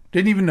out.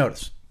 Didn't even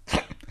notice.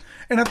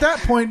 And at that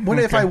point,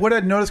 if I would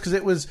have noticed, because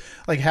it was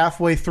like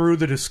halfway through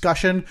the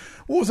discussion,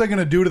 what was I going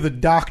to do to the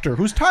doctor,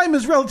 whose time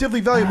is relatively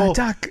valuable?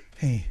 Doc,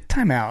 hey,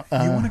 time out.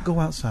 You want to go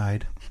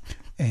outside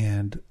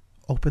and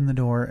open the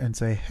door and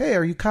say, hey,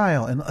 are you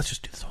Kyle? And let's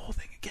just do this whole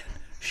thing again.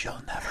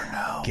 She'll never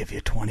know. Give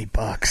you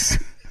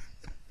 $20.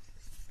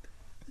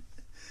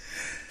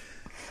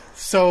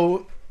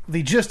 So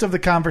the gist of the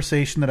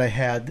conversation that I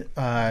had,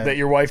 That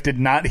your wife did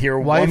not hear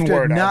wife one did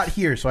word not of.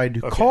 hear, so I had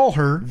to call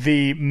her.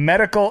 The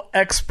medical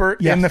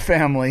expert Yes. in the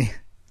family.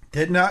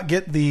 Did not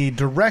get the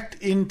direct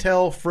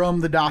intel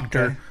from the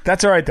doctor.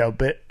 That's all right, though,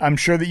 but I'm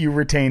sure that you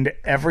retained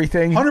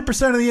everything.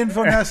 100% of the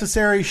info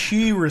necessary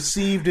she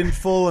received in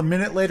full a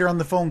minute later on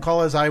the phone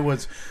call as I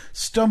was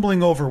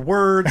stumbling over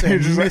words You're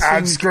and just like,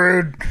 I'm missing,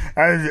 screwed.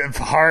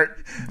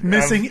 Heart.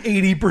 missing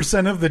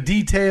 80% of the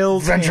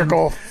details.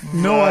 Ventricle.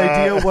 and no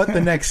idea what the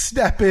next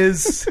step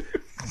is.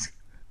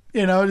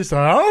 You know, just,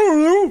 I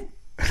don't know.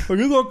 I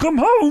guess I'll come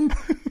home.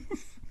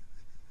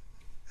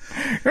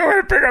 You want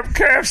me to pick up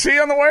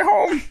KFC on the way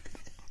home?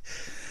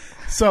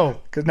 So,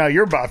 Because now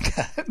you're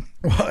Bobcat.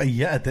 well,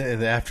 yeah,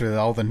 after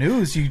all the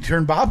news, you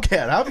turn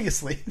Bobcat,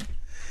 obviously.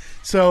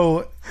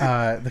 So,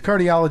 the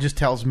cardiologist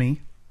tells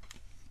me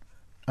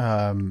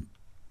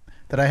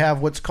that I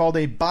have what's called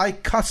a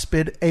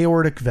bicuspid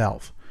aortic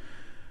valve.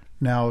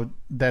 Now,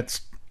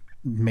 that's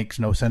makes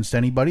no sense to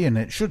anybody, and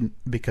it shouldn't,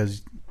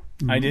 because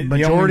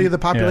majority of the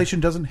population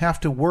doesn't have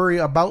to worry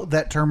about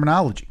that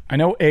terminology. I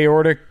know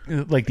aortic,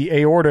 like the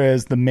aorta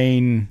is the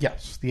main.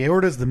 Yes, the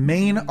aorta is the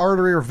main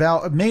artery or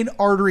valve, main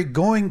artery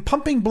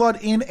pumping blood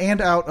in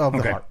and out of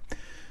the heart.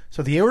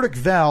 So the aortic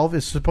valve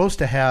is supposed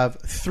to have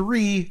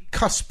 3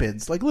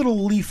 cuspids, like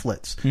little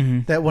leaflets,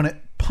 that when it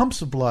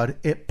pumps blood,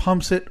 it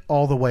pumps it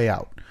all the way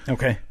out.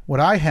 Okay. What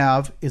I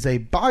have is a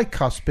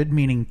bicuspid,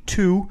 meaning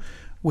 2,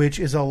 which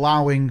is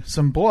allowing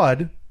some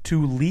blood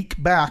to leak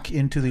back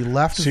into the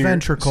left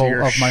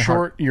ventricle of my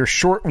heart. You're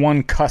short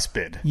one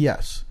cuspid.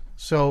 Yes.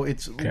 So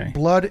it's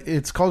blood.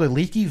 It's called a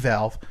leaky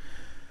valve.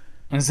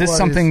 Is this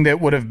something that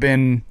would have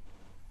been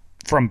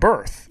from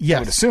birth? Yes. I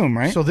would assume,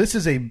 right? So this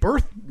is a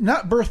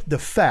not birth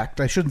defect.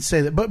 I shouldn't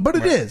say that, but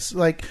it is.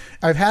 Like,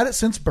 I've had it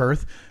since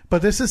birth,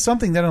 but this is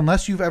something that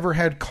unless you've ever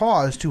had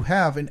cause to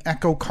have an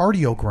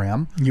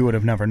echocardiogram, you would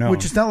have never known.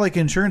 which is not like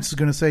insurance is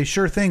going to say,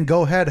 sure thing,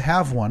 go ahead,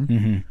 have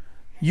one.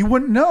 You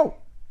wouldn't know.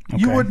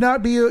 You would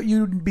not be.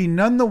 You'd be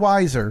none the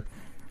wiser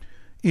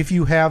if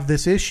you have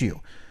this issue.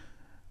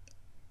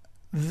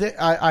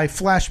 I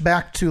flash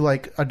back to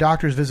like a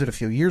doctor's visit a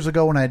few years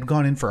ago when I had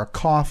gone in for a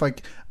cough.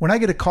 Like, when I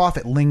get a cough,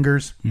 it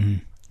lingers.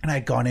 And I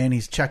had gone in.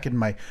 He's checking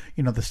my,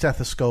 the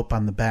stethoscope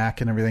on the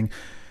back and everything.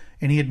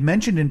 And he had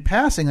mentioned in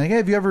passing, like, hey,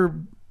 have you ever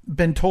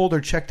been told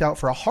or checked out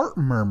for a heart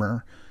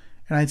murmur?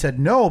 And I said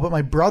no, but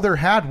my brother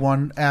had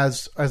one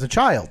as a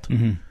child,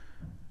 and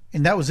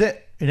that was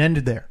it. It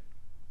ended there.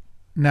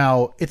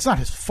 Now, it's not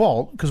his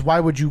fault, because why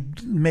would you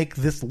make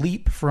this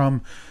leap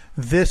from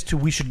this to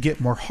we should get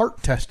more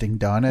heart testing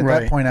done? At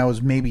that point, I was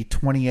maybe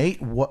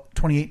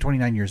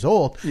 29 years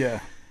old. Yeah.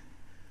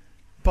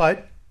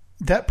 But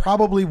that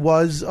probably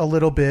was a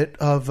little bit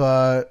of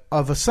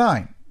a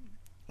sign.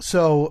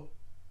 So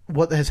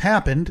what has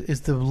happened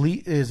is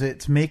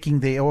it's making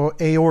the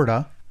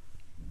aorta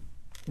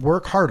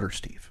work harder,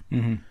 Steve,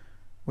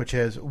 which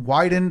has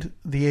widened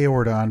the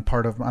aorta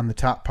on the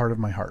top part of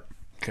my heart.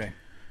 Okay.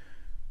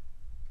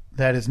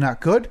 That is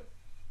not good.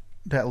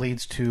 That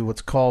leads to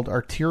what's called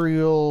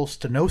arterial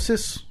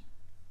stenosis.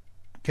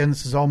 Again,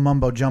 this is all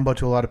mumbo jumbo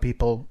to a lot of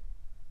people.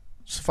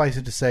 Suffice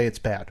it to say, it's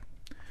bad.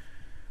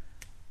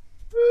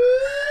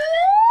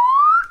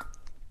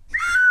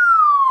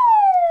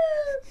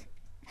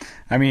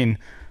 I mean,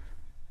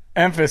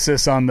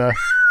 emphasis on the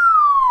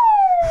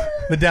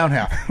down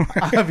half,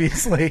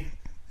 obviously.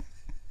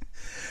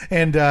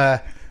 And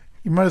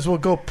you might as well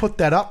go put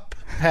that up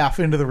half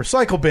into the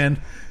recycle bin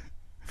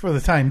for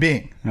the time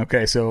being.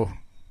 Okay, so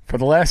for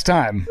the last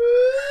time,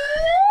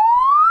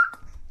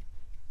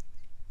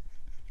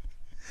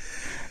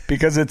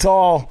 because it's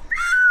all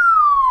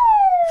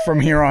from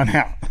here on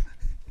out.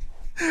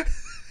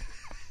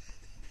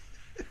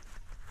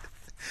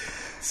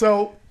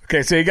 So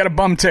okay, so you got a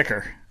bum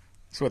ticker.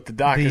 That's what the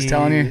doc is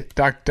telling you,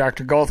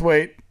 Dr.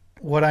 Goldthwait.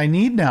 What I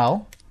need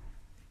now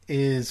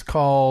is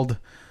called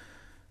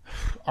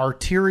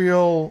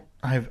arterial.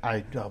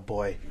 Oh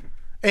boy,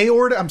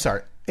 aorta. I'm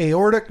sorry,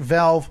 aortic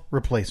valve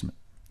replacement.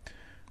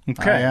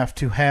 Okay, I have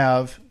to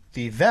have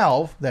the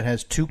valve that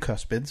has 2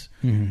 cuspids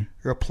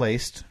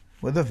replaced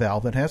with a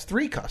valve that has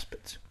 3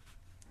 cuspids.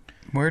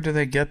 Where do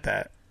they get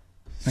that?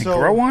 They So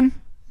grow one?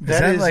 Is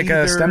that like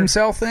a either- stem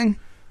cell thing?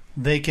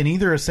 They can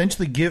either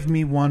essentially give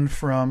me one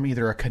from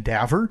either a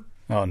cadaver,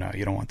 Oh no,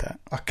 you don't want that.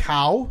 a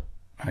cow,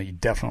 Oh, you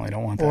definitely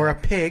don't want that. or a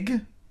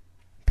pig,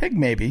 pig,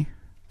 maybe.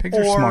 Pigs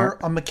are or smart.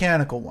 a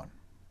mechanical one.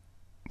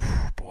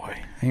 Boy,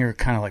 you're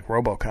kind of like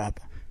RoboCop.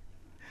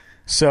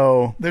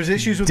 So There's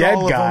issues with dead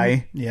all of guy.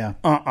 them. Yeah.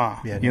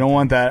 Yeah, you don't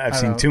want that. I've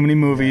seen too many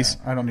movies.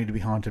 Yeah, I don't need to be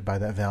haunted by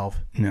that valve.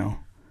 No.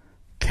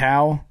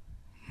 Cow,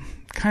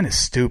 kind of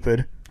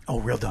stupid. Oh,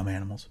 real dumb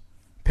animals.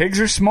 Pigs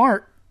are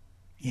smart.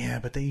 Yeah,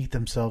 but they eat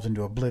themselves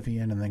into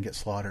oblivion and then get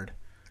slaughtered.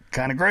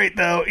 Kind of great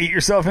though. Eat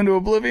yourself into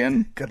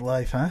oblivion. Good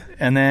life, huh?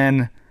 And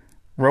then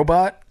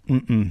robot.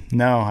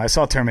 No, I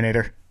saw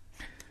Terminator.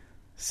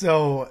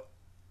 So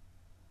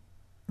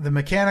the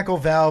mechanical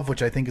valve,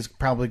 which I think is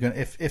probably going to,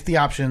 if the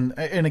option,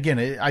 and again,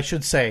 I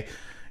should say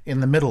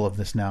in the middle of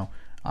this now,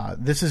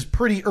 This is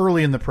pretty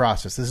early in the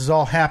process. This has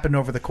all happened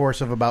over the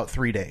course of about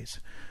 3 days.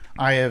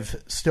 I have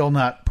still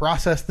not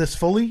processed this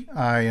fully.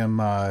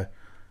 I'm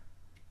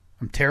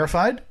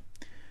terrified,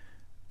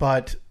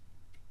 but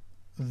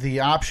the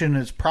option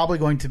is probably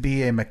going to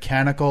be a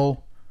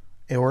mechanical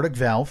aortic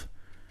valve,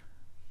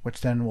 which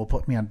then will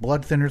put me on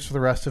blood thinners for the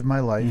rest of my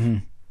life.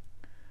 Mm-hmm.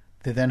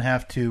 They then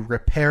have to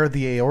repair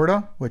the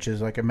aorta, which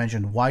is, like I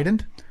mentioned,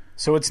 widened.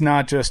 So it's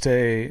not just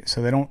they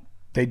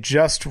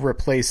just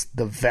replace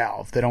the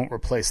valve. They don't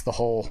replace the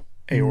whole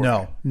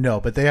aorta. No,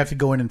 but they have to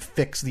go in and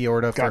fix the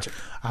aorta. Gotcha.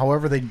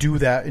 However they do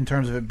that in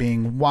terms of it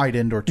being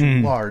widened or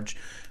too large,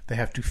 they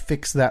have to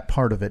fix that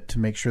part of it to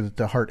make sure that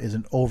the heart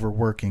isn't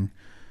overworking.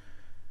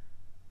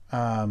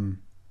 The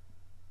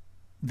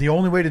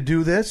only way to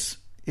do this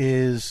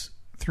is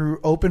through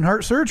open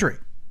heart surgery,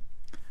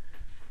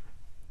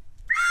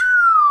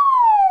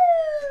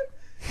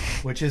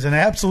 which is an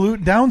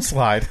absolute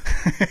downslide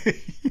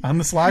on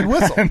the slide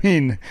whistle. I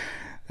mean,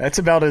 that's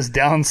about as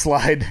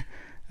downslide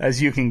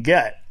as you can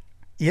get.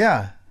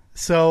 Yeah.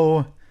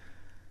 So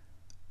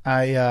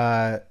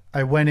I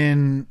went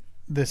in.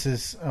 This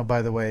is, oh,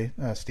 by the way,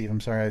 Steve,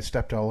 I'm sorry I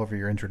stepped all over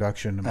your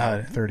introduction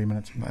about 30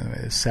 minutes. By the way,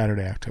 it's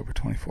Saturday, October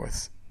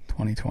 24th,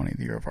 2020,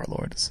 the year of our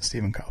Lord. It's the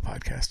Stephen Kyle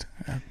podcast.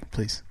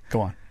 Please,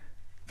 go on.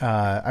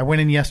 I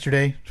went in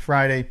yesterday,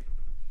 Friday,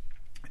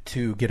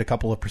 to get a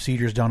couple of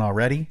procedures done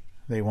already.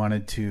 They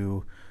wanted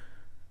to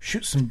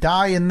shoot some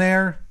dye in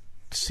there,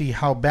 see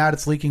how bad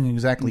it's leaking,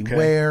 exactly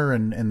where,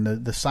 and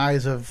the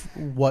size of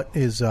what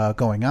is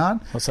going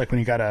on. It's like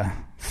when you got a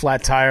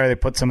flat tire, they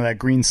put some of that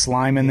green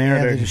slime in there.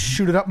 Yeah, they just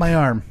shoot it up my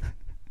arm.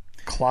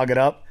 Clog it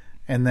up.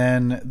 And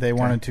then they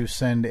wanted to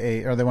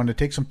they wanted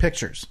to take some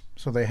pictures.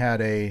 So they had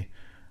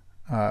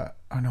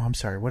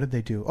what did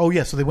they do? Oh,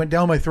 yeah, so they went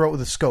down my throat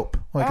with a scope,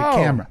 like a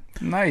camera.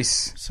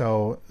 Nice.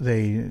 So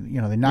they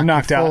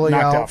knocked the Foley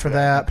out for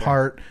that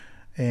part,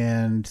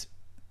 and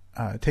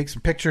take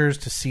some pictures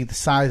to see the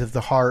size of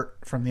the heart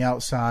from the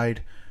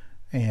outside,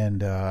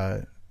 and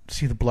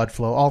see the blood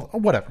flow.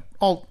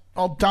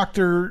 All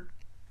doctor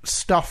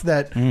stuff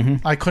that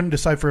I couldn't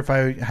decipher if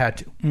I had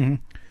to. Mm-hmm.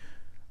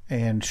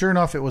 And sure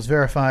enough, it was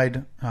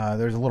verified.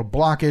 There's a little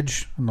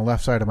blockage on the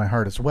left side of my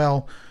heart as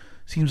well.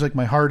 Seems like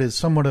my heart is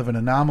somewhat of an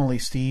anomaly,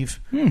 Steve.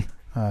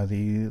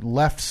 The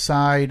left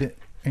side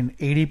in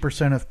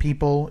 80% of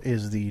people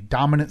is the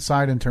dominant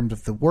side in terms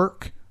of the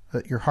work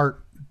that your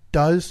heart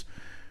does.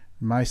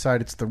 My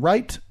side, it's the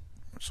right.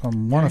 So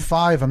I'm 1 of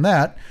 5 on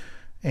that.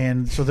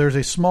 And so there's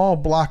a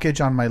small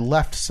blockage on my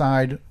left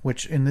side,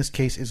 which in this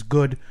case is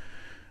good,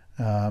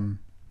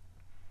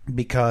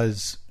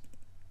 because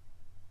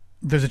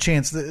there's a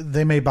chance that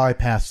they may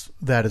bypass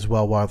that as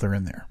well while they're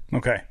in there.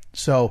 Okay.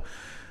 So,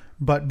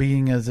 but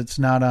being as it's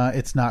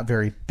not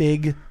very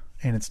big,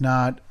 and it's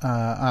not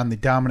on the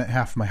dominant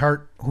half of my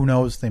heart, who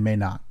knows? They may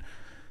not.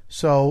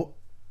 So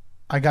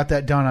I got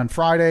that done on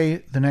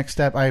Friday. The next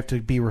step, I have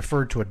to be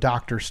referred to a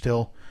doctor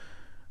still.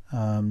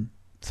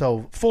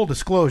 So full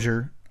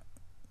disclosure,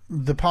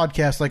 the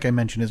podcast, like I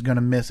mentioned, is going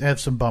to have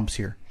some bumps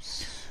here.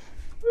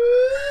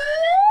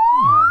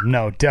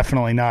 No,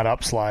 definitely not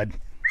upslide.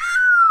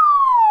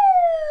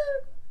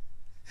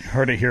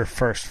 Heard it here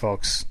first,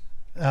 folks.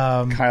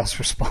 Kyle's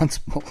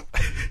responsible.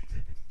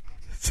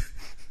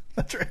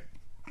 That's right.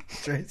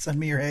 That's right. Send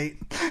me your hate.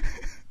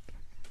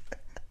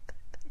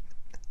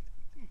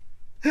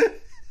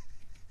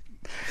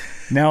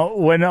 Now,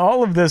 when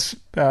all of this,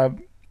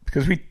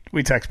 because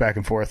we text back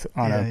and forth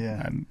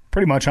on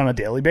pretty much on a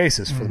daily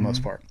basis for the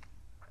most part.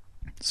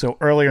 So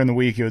earlier in the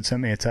week, you had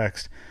sent me a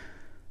text,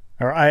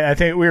 or I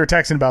think we were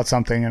texting about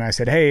something, and I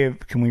said, "Hey,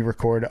 can we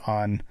record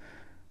on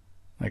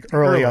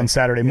early on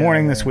Saturday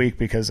morning this week?"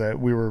 Because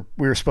we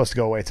were supposed to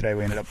go away today.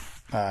 We ended up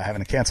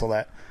having to cancel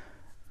that,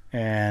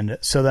 and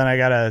so then I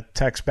got a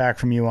text back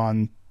from you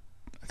on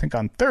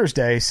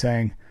Thursday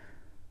saying,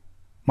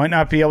 might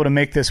not be able to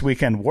make this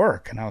weekend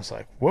work. And I was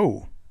like,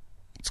 whoa,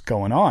 what's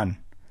going on?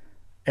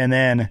 And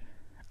then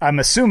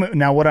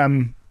what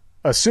I'm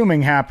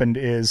assuming happened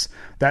is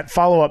that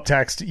follow-up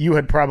text, you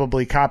had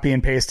probably copy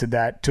and pasted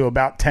that to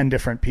about 10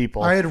 different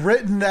people. I had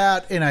written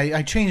that, and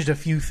I changed a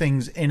few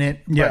things in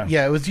it. But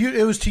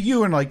it was to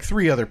you and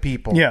 3 other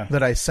people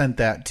that I sent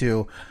that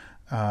to,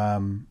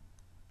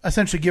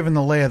 essentially giving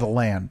the lay of the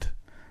land.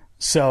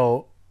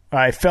 So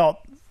I felt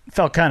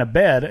kind of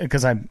bad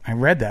because I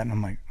read that and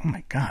I'm like, oh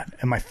my God.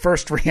 And my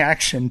first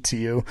reaction to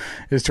you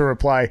is to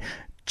reply,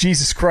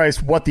 Jesus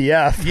Christ, what the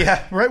F?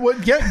 Yeah, right.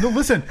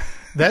 Listen,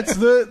 that's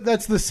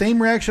the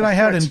same reaction I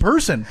had in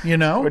person,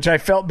 which I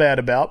felt bad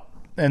about.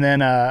 And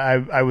then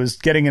I was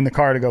getting in the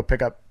car to go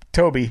pick up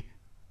Toby.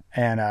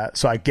 And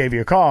so I gave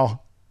you a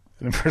call.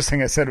 And the first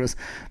thing I said was,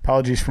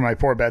 apologies for my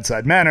poor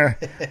bedside manner.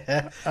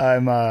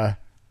 I'm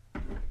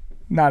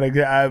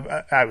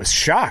I was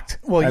shocked.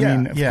 Well, I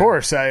mean, of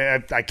course,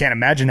 I can't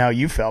imagine how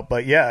you felt,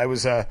 but yeah, I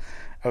was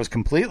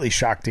completely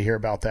shocked to hear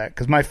about that.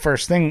 Because my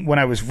first thing when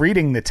I was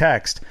reading the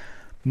text,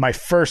 my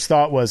first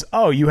thought was,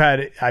 oh,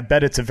 I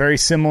bet it's a very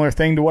similar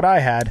thing to what I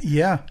had.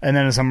 Yeah. And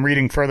then as I'm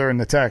reading further in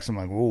the text, I'm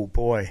like, oh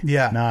boy,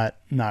 yeah,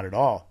 not at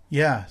all.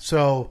 Yeah.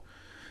 So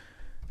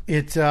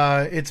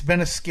It's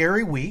been a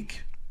scary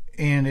week,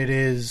 and it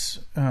is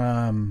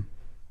having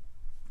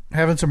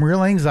some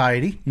real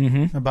anxiety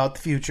about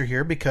the future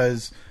here,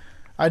 because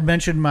I'd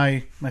mentioned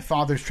my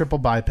father's triple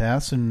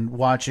bypass and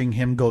watching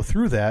him go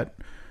through that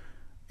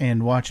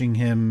and watching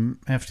him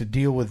have to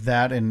deal with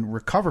that and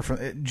recover from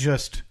it.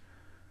 Just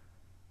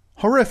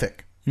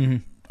horrific.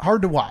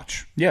 Hard to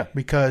watch. Yeah.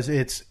 Because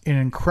it's an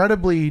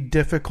incredibly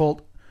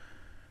difficult...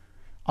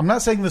 I'm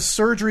not saying the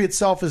surgery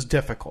itself is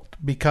difficult,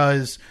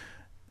 because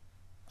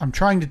I'm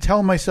trying to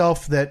tell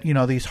myself that, you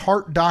know, these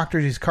heart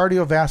doctors, these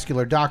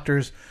cardiovascular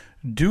doctors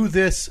do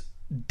this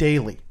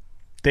daily.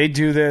 They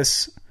do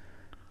this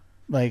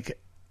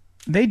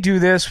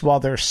while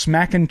they're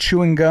smacking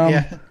chewing gum.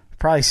 Yeah.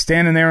 Probably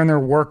standing there in their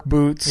work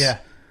boots. Yeah.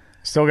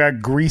 Still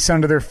got grease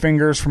under their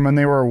fingers from when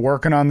they were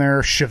working on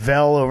their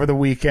Chevelle over the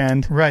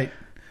weekend. Right.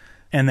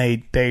 And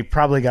they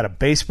probably got a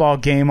baseball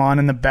game on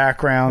in the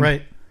background.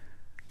 Right.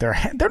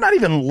 They're not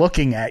even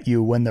looking at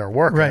you when they're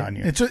working on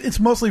you. It's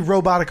mostly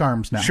robotic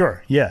arms now.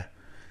 Sure, yeah.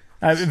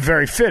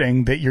 Very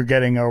fitting that you're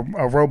getting a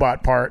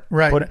robot part.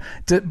 Right.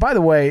 By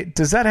the way,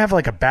 does that have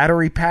like a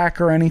battery pack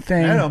or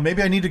anything? I don't know.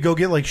 Maybe I need to go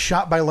get like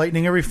shot by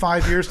lightning every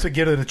 5 years to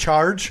get it a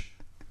charge.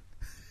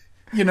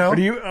 You know?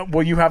 Or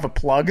will you have a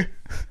plug?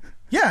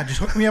 Yeah, just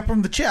hook me up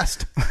from the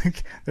chest.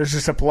 There's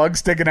just a plug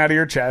sticking out of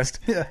your chest.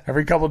 Yeah.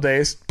 Every couple of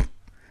days,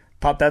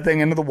 pop that thing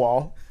into the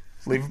wall,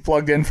 leave it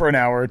plugged in for an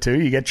hour or two.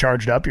 You get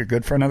charged up. You're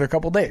good for another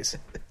couple of days.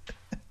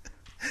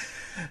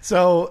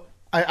 So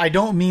I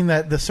don't mean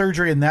that the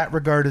surgery in that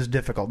regard is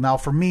difficult. Now,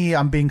 for me,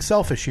 I'm being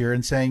selfish here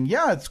and saying,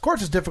 yeah, of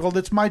course it's difficult.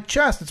 It's my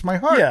chest. It's my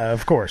heart. Yeah,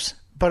 of course.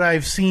 But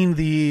I've seen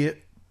the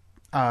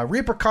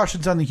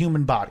repercussions on the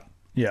human body.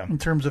 Yeah. In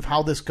terms of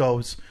how this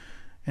goes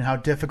and how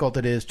difficult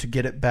it is to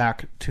get it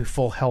back to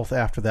full health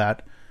after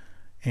that.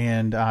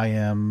 And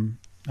I'm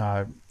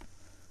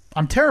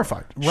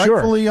terrified. Sure.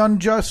 Rightfully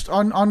unjust,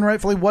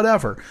 unrightfully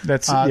whatever.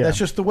 That's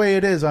just the way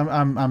it is.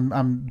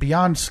 I'm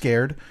beyond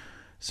scared.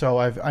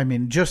 So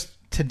just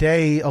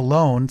today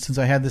alone, since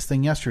I had this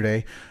thing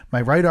yesterday,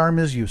 my right arm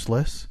is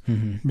useless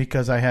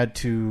because I had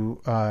to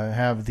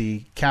have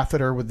the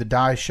catheter with the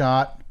dye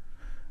shot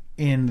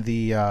in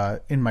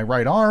my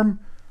right arm,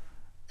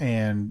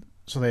 and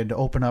so they had to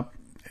open up.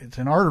 It's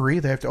an artery.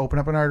 They have to open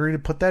up an artery to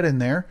put that in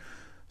there.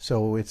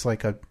 So it's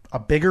like a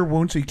bigger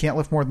wound, so you can't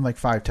lift more than like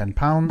 5-10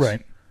 pounds.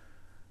 Right.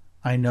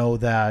 I know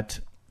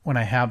that when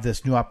I have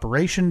this new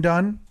operation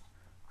done,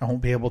 I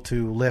won't be able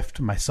to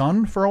lift my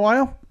son for a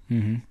while.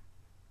 Mm-hmm.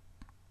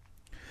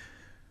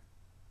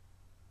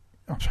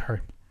 I'm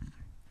sorry.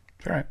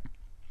 It's all right.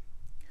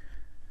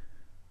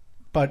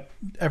 But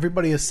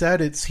everybody has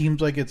said it seems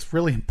like it's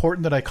really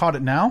important that I caught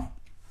it now.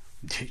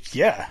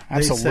 Yeah,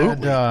 absolutely.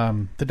 They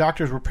said, the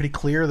doctors were pretty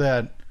clear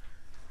that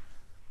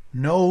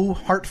no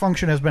heart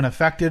function has been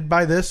affected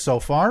by this so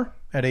far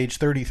at age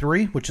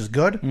 33, which is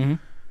good. Mm-hmm.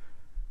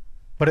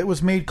 But it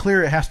was made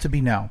clear it has to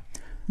be now.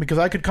 Because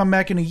I could come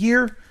back in a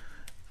year,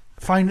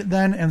 find it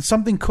then, and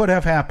something could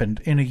have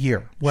happened in a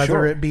year.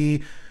 Whether it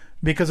be...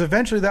 Because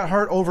eventually that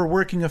heart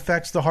overworking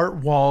affects the heart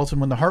walls, and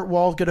when the heart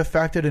walls get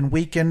affected and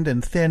weakened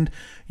and thinned,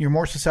 you're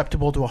more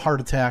susceptible to a heart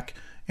attack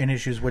and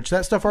issues, which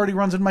that stuff already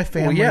runs in my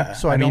family. Well, yeah.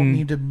 So I don't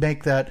need to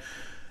make that...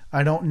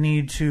 I don't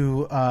need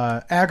to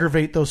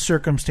aggravate those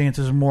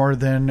circumstances more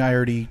than I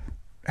already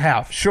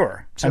have.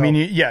 Sure. So, I mean,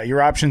 yeah,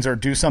 your options are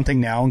do something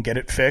now and get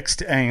it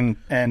fixed, and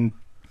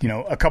you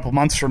know, a couple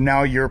months from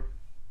now you're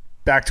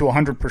back to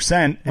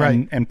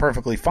 100% and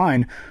perfectly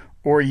fine,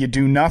 or you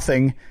do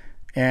nothing,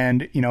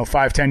 and you know,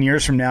 5-10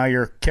 years from now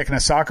you're kicking a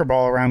soccer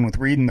ball around with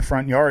Reed in the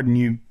front yard, and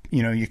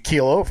you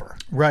keel over.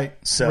 Right.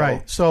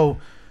 So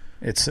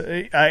it's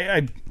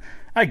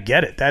I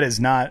get it. That is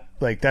not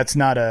that's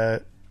not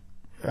a,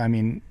 I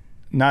mean,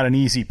 not an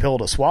easy pill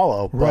to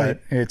swallow,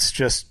 but it's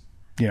just,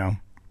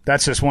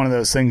 that's just one of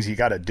those things you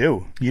got to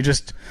do. You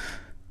just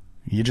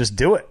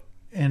do it.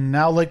 And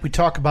now, like we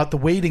talk about, the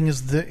waiting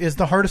is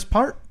the hardest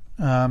part.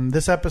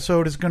 This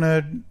episode is going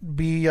to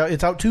be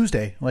it's out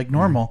Tuesday like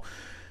normal,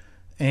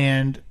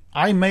 and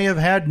I may have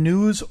had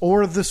news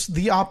or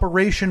the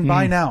operation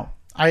by now.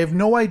 I have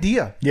no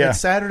idea. Yeah.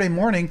 It's Saturday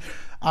morning.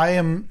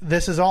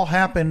 This has all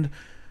happened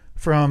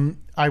from,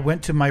 I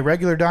went to my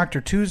regular doctor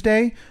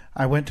Tuesday.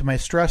 I went to my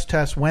stress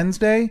test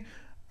Wednesday,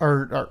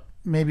 or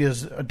maybe it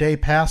was a day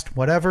past,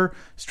 whatever.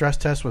 Stress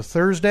test was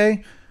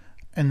Thursday.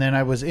 And then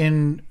I was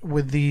in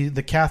with the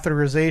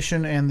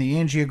catheterization and the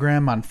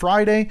angiogram on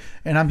Friday.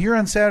 And I'm here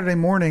on Saturday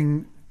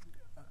morning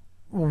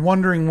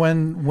wondering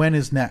when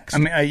is next. I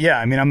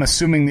mean, I'm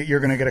assuming that you're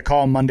going to get a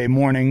call Monday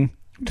morning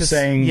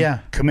saying,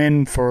 come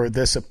in for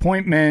this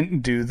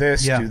appointment, do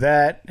this, do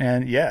that.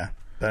 And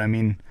but I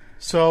mean.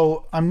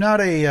 So I'm not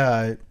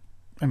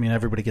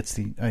everybody gets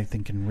I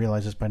think and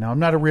realizes by now, I'm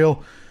not a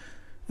real,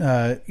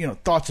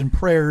 thoughts and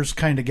prayers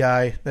kind of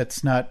guy.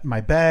 That's not my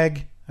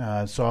bag.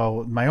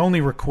 So my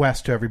only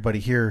request to everybody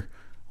here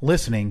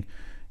listening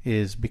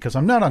is, because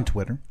I'm not on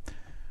Twitter,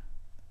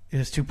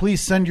 is to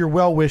please send your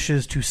well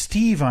wishes to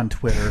Steve on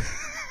Twitter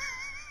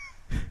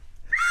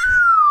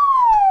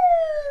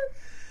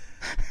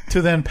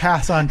to then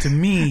pass on to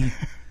me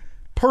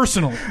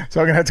personally.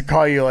 So I'm going to have to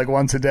call you like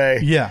once a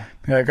day. Yeah.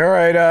 Like, all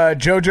right,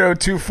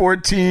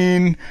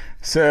 JoJo214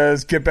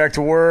 says, get back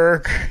to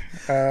work.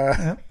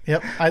 Yep.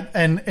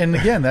 And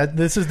again,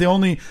 this is the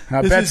only...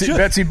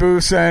 Betsy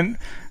Boo sent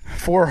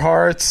 4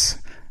 hearts,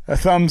 a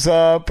thumbs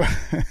up.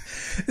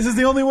 This is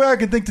the only way I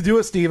can think to do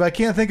it, Steve. I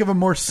can't think of a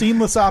more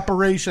seamless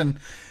operation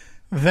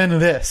than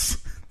this.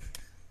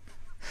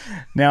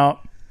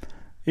 Now,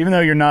 even though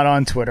you're not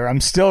on Twitter,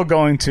 I'm still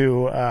going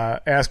to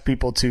ask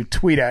people to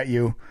tweet at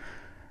you,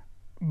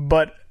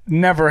 but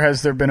never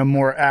has there been a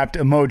more apt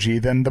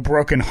emoji than the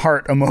broken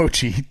heart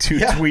emoji to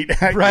tweet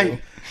at you.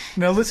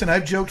 Now, listen,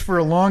 I've joked for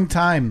a long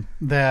time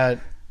that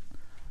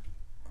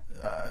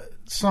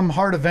some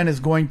heart event is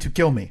going to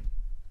kill me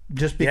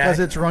just because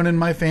it's run in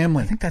my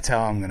family. I think that's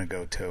how I'm going to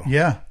go, too.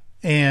 Yeah.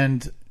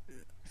 And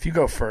if you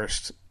go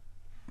first,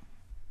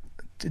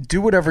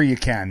 do whatever you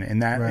can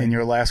in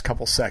your last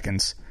couple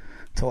seconds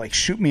to like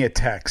shoot me a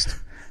text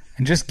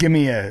and just give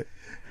me a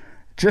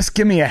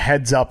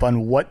heads up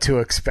on what to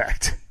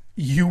expect.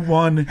 You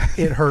won.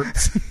 It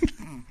hurts.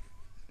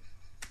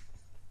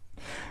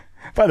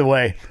 By the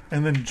way,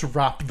 and then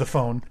drop the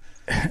phone.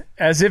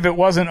 As if it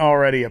wasn't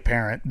already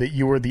apparent that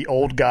you were the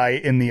old guy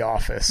in the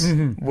office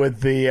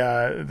with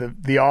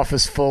the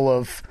office full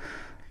of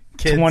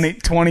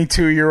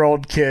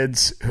 22-year-old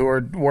kids who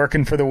are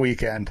working for the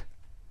weekend.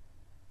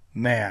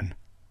 Man,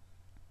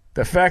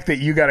 the fact that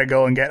you got to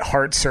go and get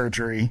heart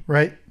surgery.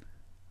 Right.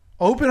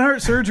 Open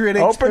heart surgery at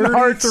age 33. Open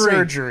heart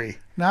surgery.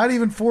 Not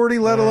even 40,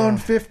 let alone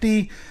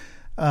 50.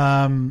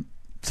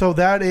 So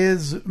that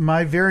is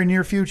my very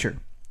near future.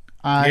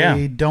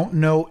 I don't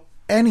know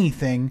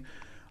anything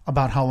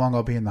about how long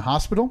I'll be in the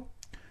hospital,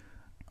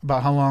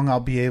 about how long I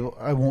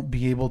won't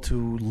be able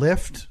to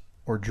lift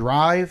or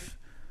drive.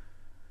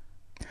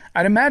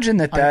 I'd imagine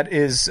that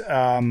is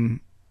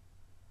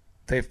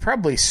they've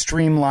probably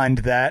streamlined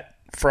that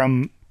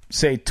from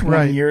say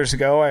 20 years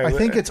ago. I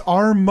think it's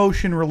our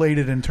motion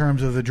related in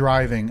terms of the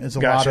driving is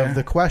a lot of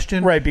the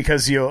question. Right,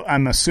 because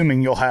I'm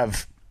assuming you'll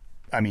have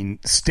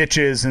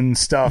stitches and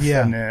stuff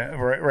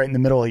right in the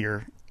middle of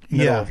your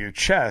of your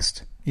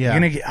chest. Yeah.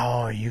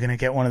 You're gonna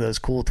get one of those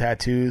cool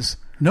tattoos.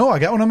 No, I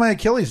got one on my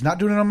Achilles, not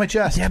doing it on my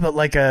chest. Yeah, but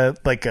like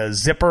a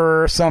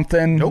zipper or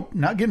something. Nope,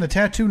 not getting a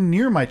tattoo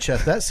near my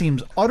chest. That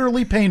seems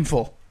utterly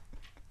painful.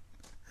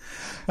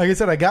 Like I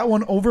said, I got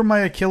one over my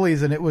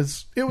Achilles, and it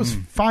was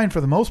fine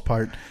for the most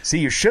part. See,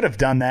 you should have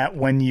done that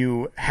when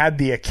you had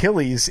the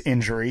Achilles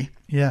injury.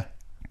 Yeah.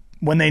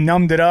 When they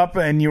numbed it up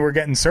and you were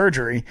getting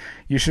surgery,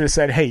 you should have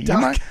said, "Hey,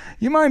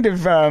 you mind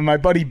if my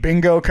buddy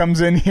Bingo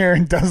comes in here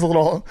and does a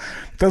little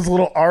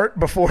art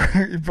before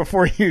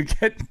you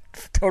get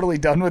totally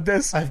done with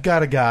this?" I've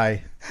got a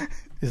guy.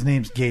 His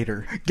name's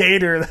Gator.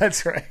 Gator,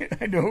 that's right.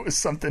 I knew it was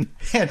something.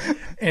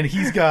 And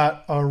he's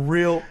got a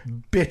real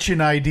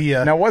bitchin'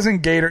 idea. Now,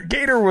 wasn't Gator?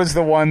 Gator was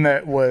the one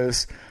that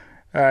was.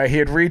 He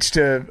had reached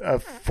a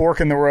fork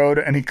in the road,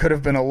 and he could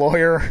have been a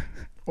lawyer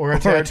or a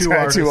tattoo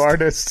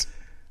artist.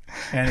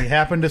 And he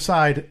happened to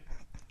decide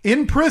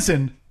in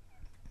prison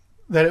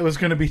that it was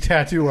going to be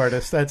tattoo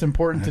artist. That's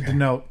important to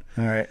denote.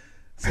 All right.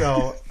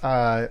 So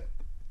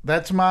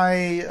that's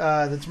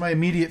my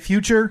immediate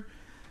future.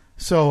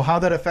 So how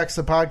that affects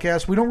the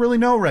podcast, we don't really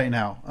know right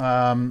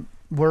now.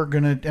 We're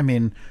gonna.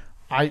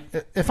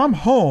 If I'm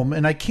home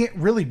and I can't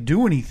really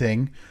do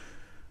anything,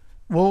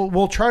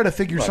 we'll try to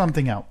figure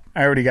something out.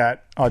 I already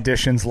got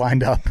auditions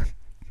lined up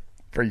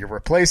for your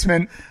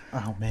replacement.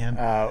 Oh, man.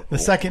 The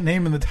second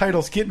name in the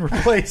title's getting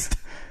replaced.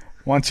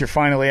 Once you're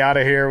finally out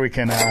of here, we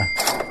can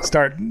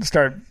start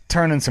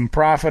turning some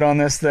profit on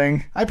this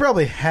thing. I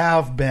probably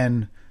have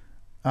been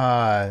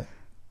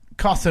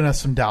costing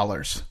us some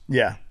dollars.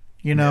 Yeah.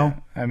 You know?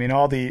 Yeah.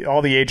 All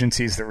the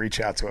agencies that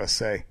reach out to us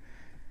say,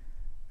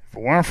 if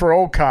it weren't for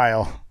old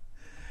Kyle...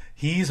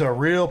 He's a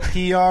real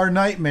PR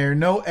nightmare.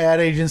 No ad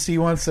agency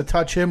wants to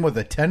touch him with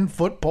a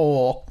 10-foot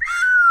pole.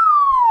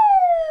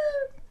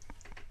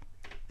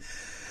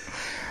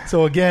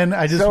 So again,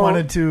 I just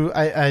wanted to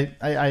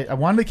I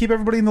wanted to keep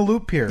everybody in the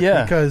loop here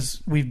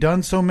because we've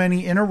done so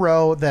many in a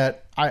row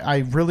that I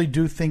really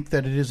do think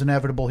that it is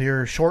inevitable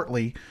here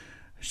shortly,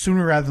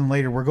 sooner rather than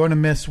later. We're going to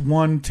miss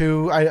 1,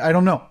 2. I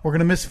don't know. We're going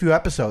to miss a few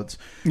episodes.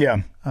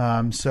 Yeah.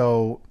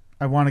 So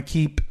I want to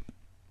keep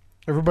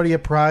everybody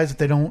apprised that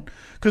they don't,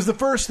 because the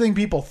first thing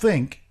people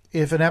think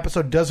if an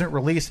episode doesn't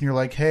release and you're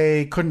like,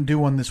 hey, couldn't do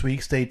one this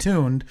week, stay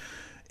tuned,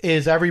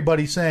 is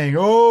everybody saying,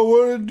 oh,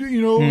 what, did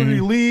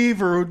you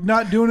leave or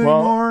not doing it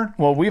anymore?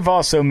 Well, we've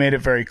also made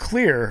it very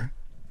clear,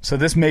 so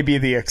this may be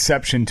the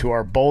exception to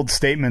our bold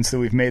statements that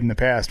we've made in the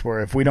past, where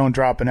if we don't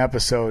drop an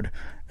episode,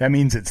 that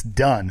means it's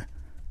done.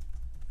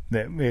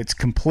 That it's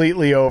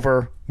completely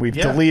over. We've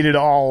deleted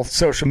all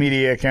social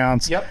media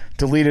accounts,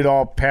 deleted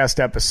all past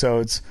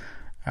episodes.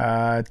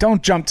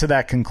 Don't jump to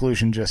that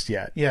conclusion just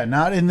yet. Yeah,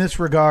 not in this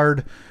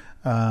regard.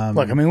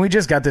 Look, we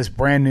just got this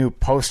brand new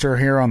poster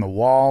here on the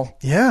wall.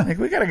 Yeah.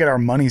 We got to get our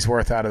money's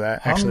worth out of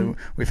that. Actually,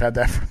 we've had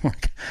that for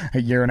like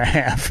a year and a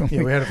half.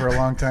 Yeah, we had it for a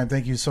long time.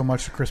 Thank you so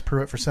much to Chris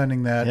Pruitt for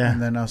sending that and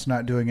then us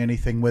not doing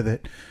anything with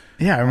it.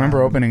 Yeah, I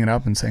remember opening it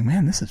up and saying,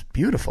 man, this is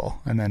beautiful.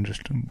 And then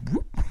just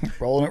whoop,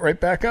 rolling it right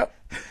back up.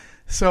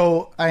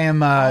 So I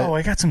am...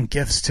 I got some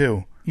gifts,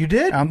 too. You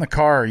did? Out in the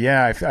car,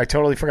 yeah. I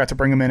totally forgot to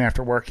bring them in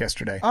after work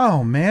yesterday.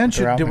 Oh, man.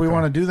 Did we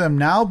want to do them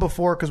now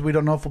before? Because we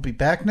don't know if we'll be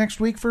back next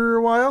week for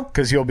a while?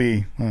 Because you'll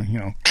be,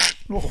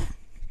 Oh.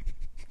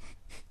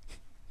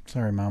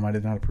 Sorry, Mom. I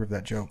did not approve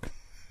that joke.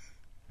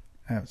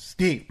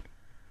 Steve.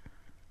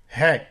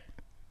 Hey.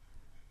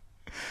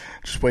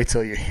 Just wait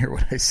till you hear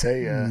what I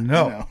say.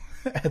 No.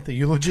 At the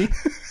eulogy?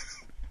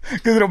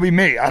 Because it'll be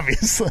me,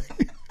 obviously.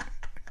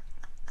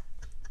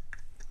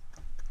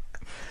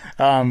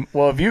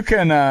 Well, if you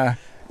can...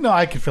 No,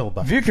 I can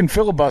filibuster. If you can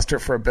filibuster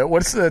for a bit,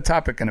 what's the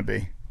topic going to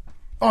be?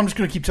 Oh, I'm just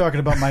going to keep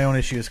talking about my own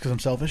issues because I'm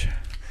selfish.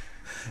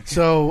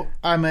 So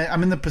I'm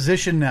in the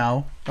position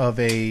now of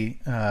a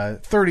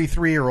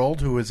 33-year-old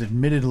who is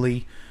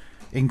admittedly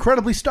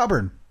incredibly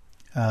stubborn.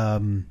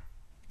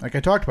 Like I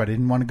talked about, I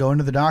didn't want to go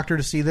into the doctor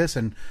to see this,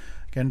 and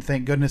again,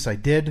 thank goodness I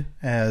did,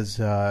 as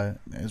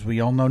we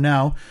all know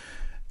now.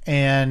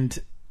 And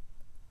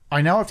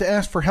I now have to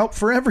ask for help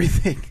for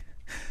everything.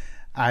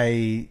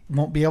 I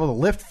won't be able to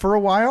lift for a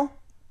while.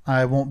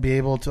 I won't be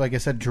able to, like I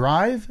said,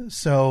 drive.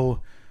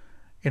 So,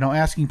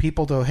 asking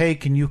people to, hey,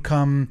 can you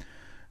come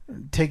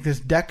take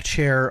this deck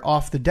chair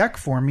off the deck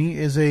for me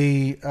is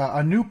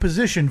a new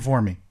position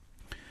for me.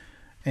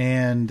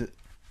 And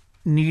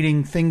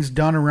needing things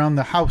done around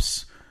the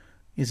house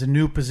is a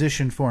new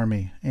position for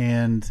me.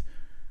 And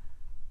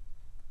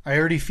I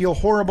already feel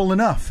horrible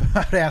enough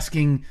about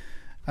asking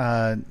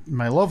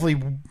my lovely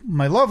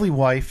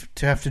wife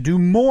to have to do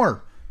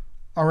more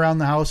around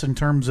the house in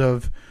terms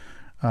of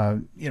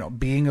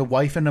being a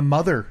wife and a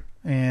mother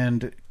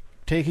and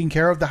taking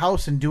care of the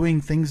house and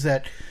doing things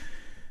that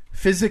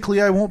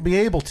physically I won't be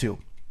able to.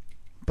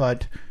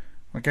 But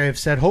like I have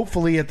said,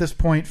 hopefully at this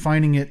point,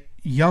 finding it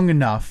young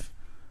enough,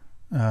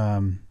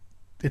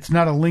 it's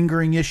not a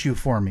lingering issue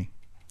for me.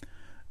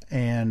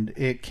 And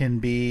it can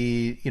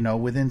be,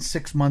 within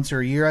 6 months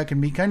or a year, I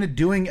can be kind of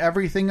doing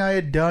everything I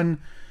had done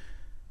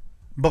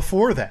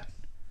before that.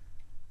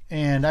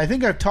 And I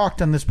think I've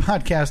talked on this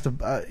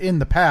podcast in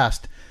the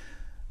past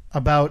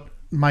about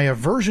my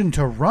aversion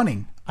to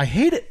running. I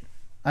hate it.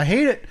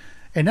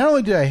 And not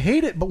only did I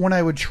hate it, but when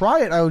I would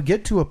try it, I would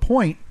get to a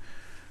point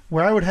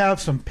where I would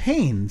have some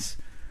pains.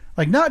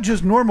 Like not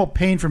just normal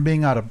pain from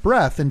being out of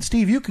breath. And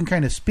Steve, you can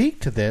kind of speak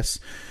to this,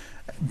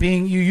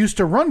 you used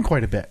to run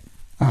quite a bit.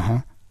 Uh-huh.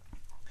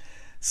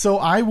 So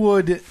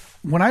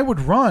when I would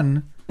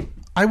run,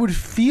 I would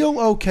feel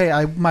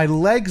okay. My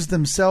legs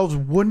themselves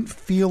wouldn't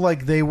feel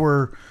like they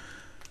were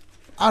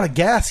out of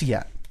gas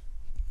yet.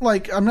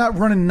 Like I'm not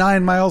running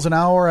 9 miles an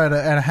hour at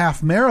a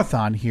half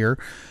marathon here,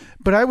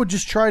 but I would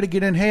just try to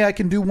get in. Hey, I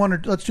can do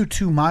let's do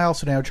 2 miles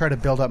today. I would try to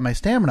build up my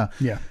stamina.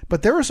 Yeah.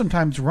 But there were some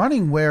times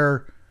running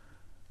where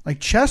like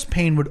chest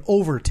pain would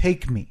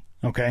overtake me.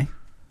 Okay.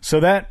 So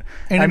that,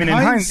 and in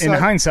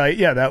hindsight,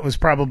 yeah, that was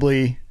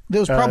probably... It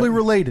was probably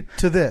related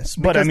to this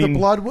because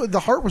the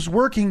heart was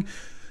working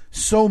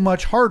so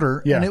much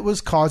harder, and it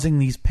was causing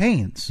these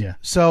pains. Yeah.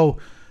 So,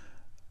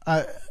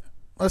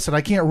 listen,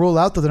 I can't rule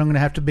out that I'm going to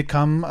have to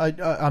become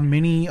a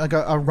mini, like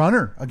a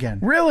runner again.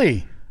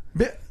 Really?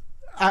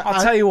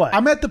 I'll tell you what.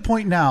 I'm at the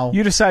point now.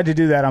 You decide to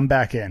do that, I'm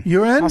back in.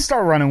 You're in? I'll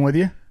start running with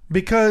you.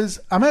 Because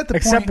I'm at the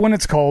point. Except when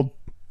it's cold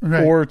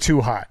or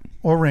too hot.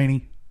 Or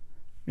rainy.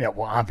 Yeah,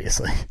 well,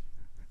 obviously.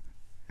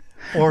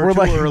 Or we're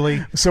too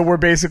early. So we're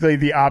basically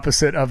the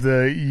opposite of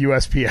the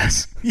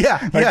USPS.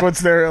 Yeah. What's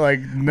their,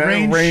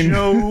 rain,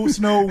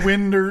 snow,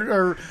 wind,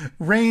 or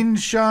rain,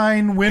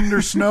 shine, wind,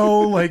 or snow?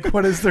 Like,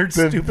 what is their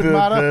stupid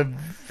motto?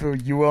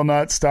 You will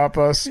not stop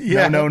us.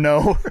 Yeah.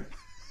 No.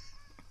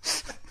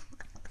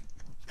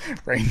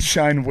 Rain,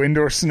 shine, wind,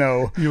 or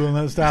snow. You will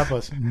not stop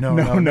us.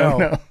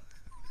 No.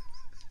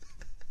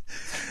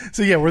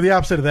 So yeah, we're the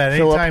opposite of that.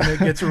 Anytime it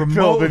gets remote,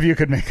 Philip, if you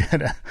could make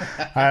that,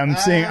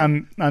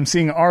 I'm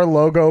seeing our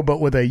logo, but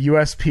with a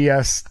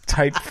USPS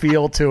type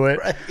feel to it.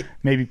 Right.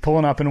 Maybe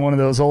pulling up in one of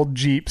those old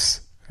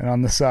Jeeps, and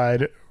on the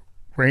side,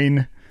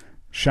 rain,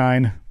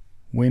 shine,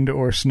 wind,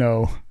 or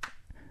snow,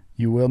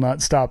 you will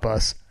not stop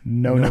us.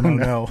 No.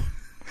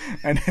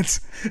 And it's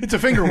a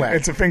finger wag.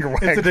 It's a finger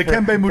wag. It's a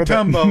Dikembe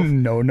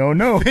Mutombo.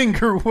 No.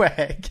 Finger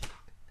wag.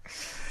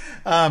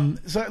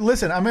 So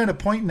listen, I'm at a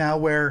point now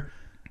where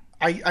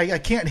I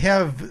can't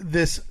have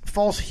this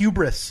false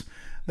hubris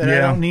that I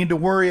don't need to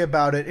worry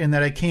about it and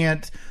that I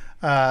can't.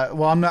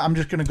 I'm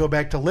just going to go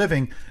back to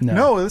living.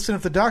 No, listen.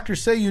 If the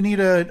doctors say you need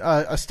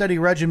a steady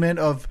regimen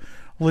of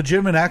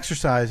legitimate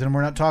exercise, and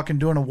we're not talking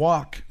doing a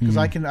walk, because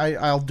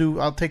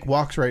I'll take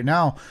walks right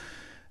now.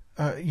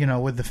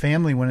 With the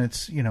family when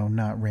it's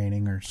not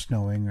raining or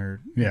snowing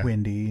or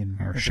windy and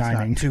or if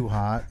shining, it's not too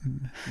hot.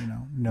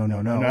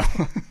 No.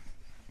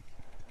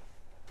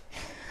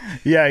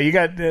 Yeah, you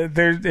got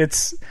there.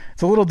 It's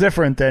a little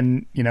different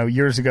than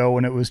years ago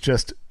when it was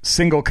just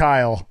single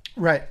Kyle.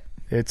 Right.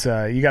 It's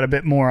you got a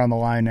bit more on the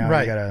line now.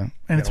 Right. And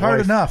it's hard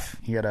enough.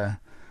 You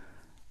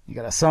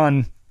got a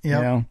son.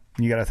 Yep.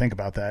 You got to think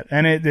about that.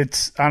 And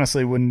it's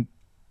honestly when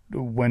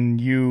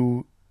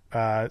you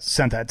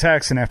sent that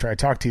text and after I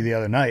talked to you the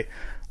other night,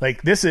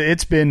 like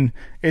it's been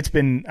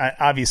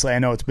obviously I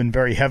know it's been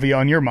very heavy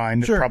on your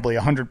mind, Sure. probably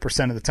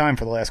 100% of the time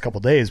for the last couple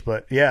of days,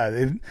 but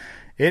yeah,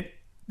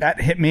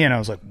 that hit me and I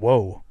was like,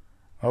 whoa,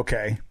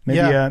 okay,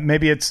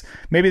 maybe this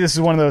is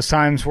one of those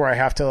times where I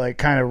have to like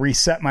kind of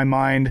reset my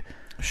mind,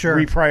 Sure.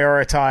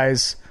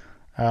 reprioritize,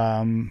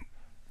 and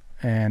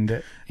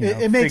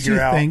it makes you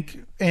figure out.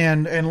 think.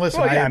 And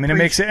listen, Well, yeah, I mean, it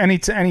makes it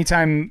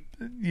anytime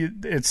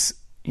it's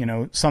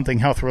something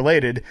health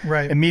related,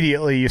 Right.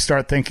 Immediately you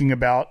start thinking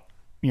about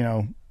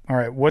all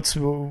right,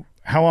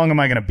 how long am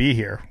I going to be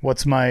here?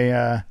 What's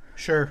my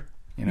sure.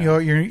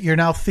 You're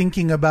now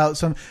thinking about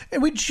some,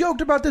 and we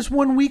joked about this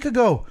 1 week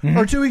ago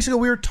or 2 weeks ago.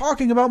 We were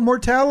talking about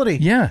mortality,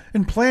 Yeah.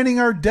 and planning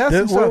our death.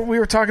 And stuff. we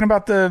were talking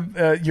about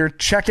your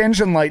check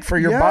engine light for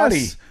your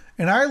body.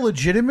 And I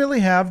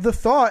legitimately have the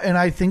thought, and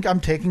I think I'm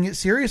taking it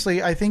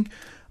seriously. I think,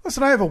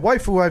 listen, I have a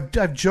wife who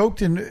I've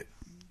joked, and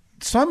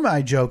some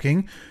I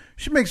joking.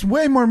 She makes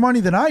way more money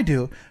than I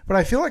do, but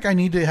I feel like I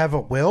need to have a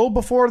will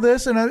before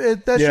this, and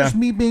that's Yeah. just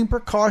me being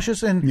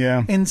precautious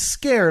and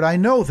scared. I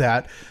know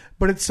that,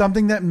 but it's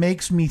something that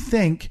makes me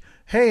think,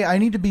 hey, I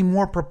need to be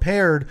more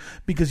prepared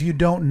because you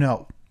don't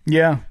know.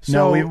 Yeah.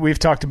 So- No, we've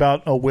talked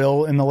about a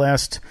will in the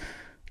last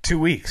 2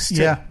 weeks.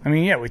 Too. Yeah. I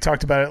mean, we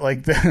talked about it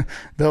like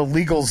the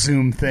legal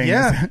Zoom thing.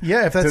 Yeah,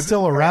 if that's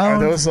still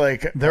around. Are those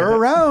like They're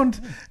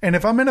around, and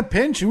if I'm in a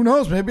pinch, who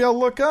knows? Maybe I'll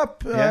look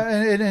up Yeah.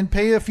 and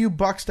pay a few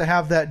bucks to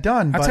have that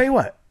done. I'll tell you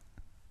what.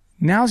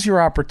 Now's your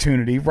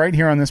opportunity right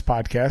here on this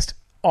podcast.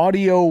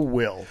 Audio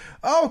will.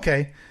 Oh,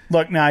 okay.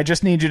 Look, now I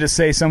just need you to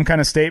say some kind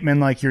of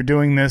statement like you're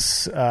doing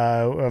this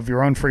of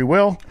your own free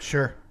will,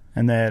 Sure.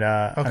 and that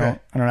Okay.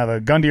 I don't have a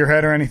gun to your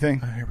head or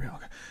anything. Here we go.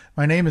 Okay.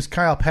 My name is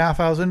Kyle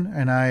Paffhausen,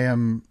 and I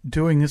am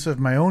doing this of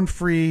my own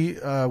free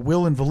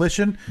will and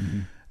volition,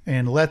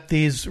 and let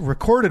these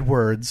recorded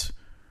words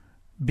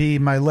be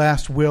my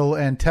last will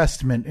and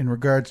testament in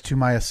regards to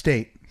my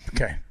estate.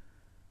 Okay.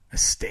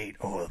 Estate.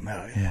 Oh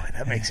no,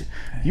 that makes it.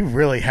 You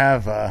really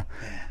have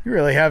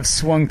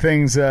swung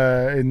things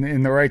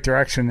in the right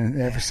direction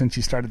ever since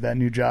you started that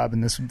new job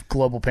and this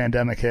global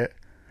pandemic hit.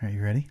 Are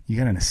you ready? You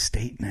got an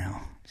estate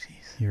now.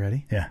 Jeez. You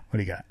ready? Yeah. What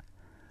do you got?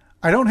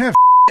 I don't have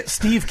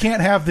Steve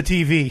can't have the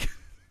TV.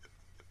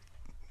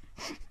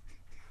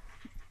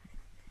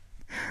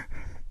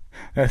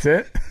 That's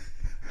it.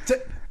 That's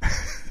it.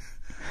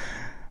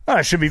 Oh,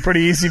 it should be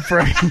pretty easy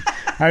for.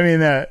 I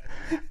mean,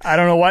 I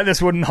don't know why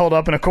this wouldn't hold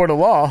up in a court of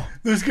law.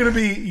 There's going to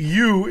be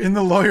you in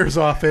the lawyer's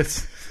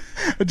office.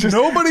 Just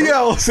Nobody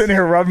else. sitting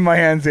here rubbing my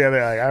hands together,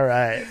 like, all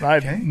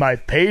right, my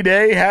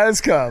payday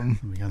has come.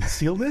 Are we going to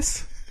seal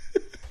this?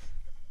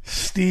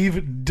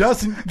 Steve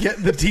doesn't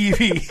get the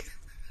TV.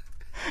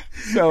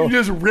 So You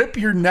just rip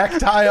your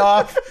necktie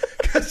off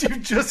because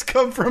you've just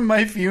come from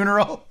my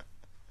funeral.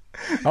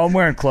 I'm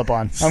wearing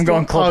clip-on. I'm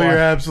going clip-on. Oh, you're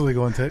absolutely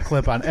going to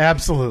clip on.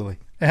 Absolutely.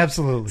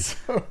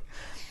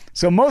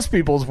 So most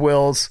people's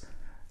wills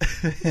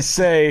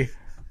say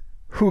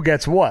who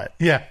gets what,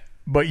 Yeah.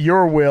 but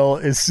your will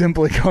is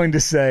simply going to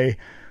say,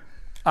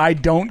 I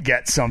don't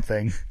get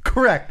something.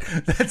 Correct.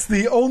 That's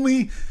the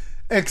only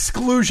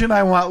exclusion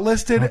I want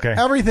listed. Okay.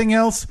 Everything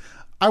else,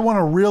 I want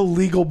a real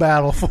legal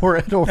battle for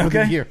it over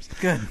the years.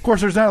 Good. Of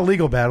course, there's not a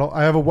legal battle.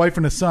 I have a wife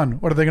and a son.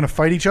 What, are they going to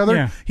fight each other?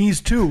 Yeah.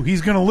 He's 2.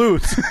 He's going to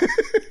lose.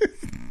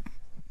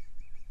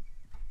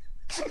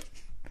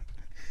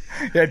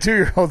 Yeah,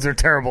 2-year-olds are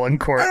terrible in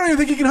court. I don't even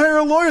think he can hire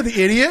a lawyer,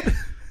 the idiot.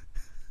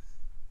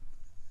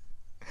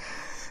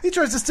 He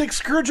tries to stick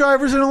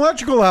screwdrivers in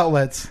electrical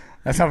outlets.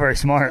 That's not very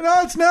smart.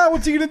 No, it's not.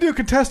 What's he going to do?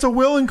 Contest a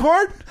will in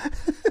court?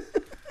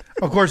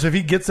 Of course, if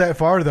he gets that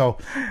far, though,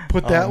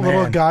 put that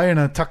little man. guy in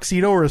a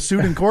tuxedo or a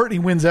suit in court, he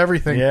wins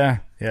everything. Yeah,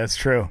 it's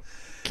true.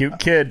 Cute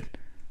kid.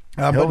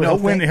 But He'll no,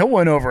 win. He'll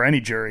win over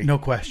any jury. no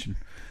question.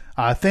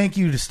 Thank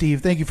you to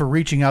Steve. Thank you for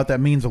reaching out. That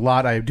means a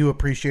lot. I do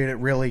appreciate it,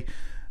 really.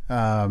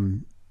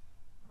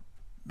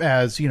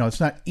 As you know, it's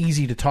not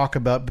easy to talk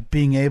about, but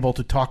being able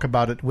to talk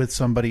about it with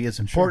somebody is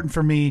important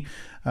for me,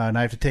 and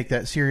I have to take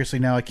that seriously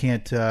now. I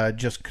can't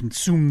just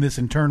consume this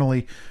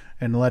internally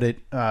and let it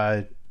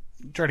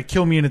try to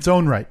kill me in its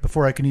own right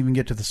before I can even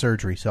get to the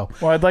surgery. So,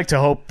 Well, I'd like to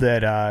hope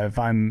that if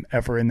I'm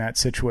ever in that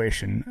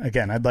situation,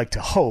 again, I'd like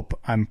to hope.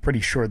 I'm pretty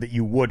sure that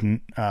you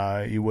wouldn't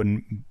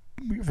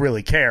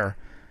really care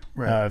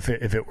if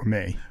it were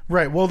me.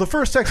 right. Well, the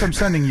first text I'm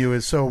sending you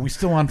is so we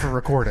still on for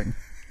recording.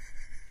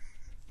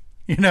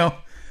 You know,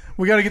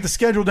 we got to get the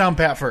schedule down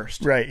pat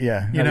first. Right?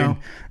 Yeah. You know?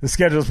 the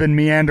schedule's been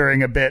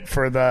meandering a bit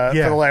for the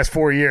last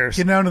 4 years.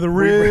 Get down to the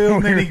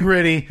real nitty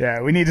gritty.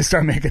 Yeah, we need to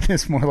start making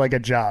this more like a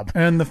job.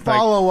 And the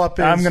follow up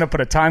is I'm going to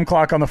put a time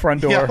clock on the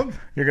front door. Yep.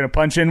 You're going to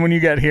punch in when you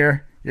get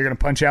here. You're going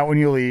to punch out when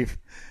you leave.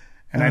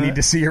 And I need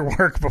to see your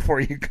work before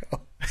you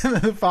go.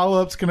 the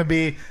follow up's going to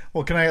be,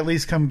 well, can I at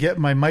least come get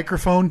my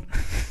microphone?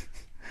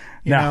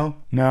 You know?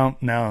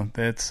 No.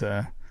 That's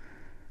And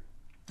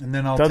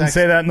then I'll doesn't text,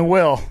 say that in the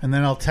will. And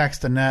then I'll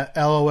text Annette,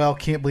 LOL,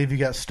 can't believe you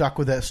got stuck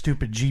with that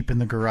stupid Jeep in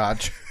the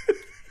garage.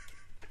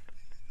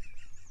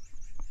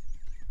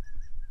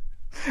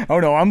 Oh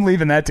no, I'm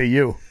leaving that to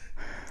you.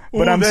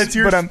 but that's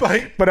your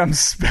spite. But I'm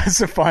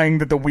specifying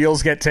that the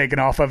wheels get taken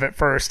off of it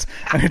first,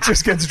 and it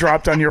just gets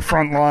dropped on your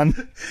front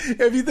lawn.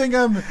 If you think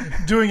I'm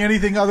doing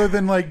anything other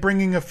than like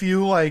bringing a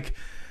few like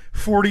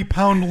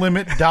 40-pound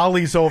limit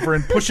dollies over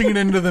and pushing it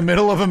into the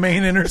middle of a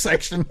main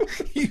intersection,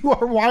 you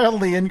are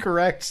wildly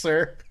incorrect,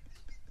 sir.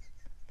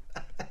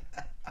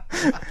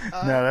 No,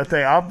 that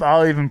thing.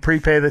 I'll even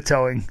prepay the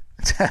towing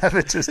to have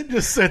it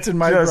just sits in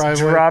my driveway,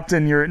 dropped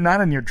in your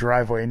not in your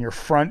driveway, in your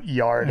front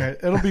yard. Right,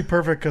 it'll be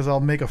perfect because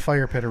I'll make a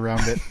fire pit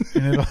around it,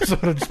 and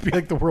it'll just be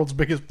like the world's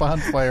biggest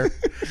bonfire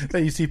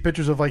that you see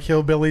pictures of, like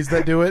hillbillies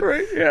that do it.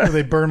 Right? Yeah. Where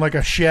they burn like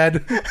a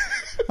shed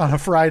on a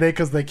Friday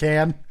because they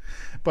can.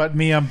 But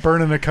me, I'm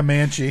burning a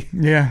Comanche.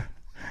 Yeah.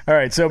 All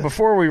right. So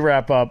before we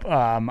wrap up,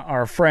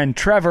 our friend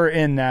Trevor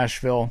in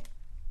Nashville.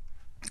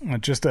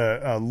 Just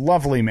a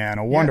lovely man,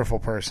 a wonderful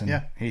person.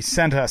 Yeah. He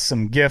sent us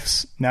some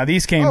gifts. Now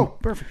these came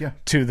perfect, yeah.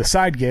 to the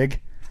side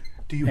gig.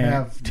 Do you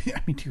have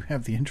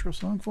the intro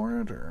song for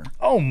it, or?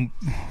 Oh,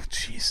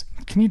 jeez.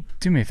 Can you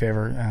do me a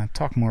favor?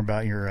 Talk more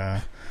about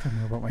your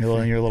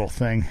little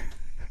thing.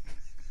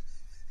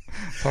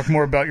 Talk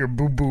more about your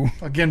boo-boo.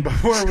 Again,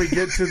 before we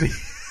get to the...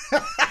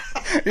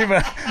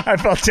 Even I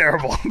felt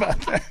terrible about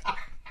that.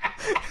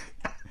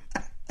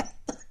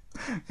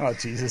 Oh,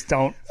 Jesus,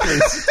 don't.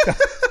 Please, don't.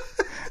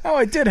 Oh,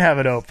 I did have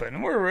it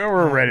open.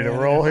 We're ready to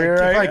roll here.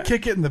 If I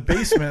kick it in the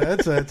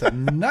basement, that's a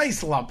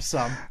nice lump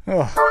sum.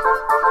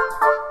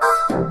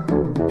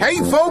 Hey,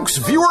 folks,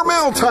 viewer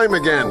mail time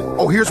again.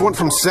 Oh, here's one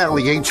from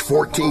Sally, age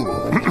 14.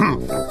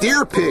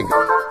 Dear Pig.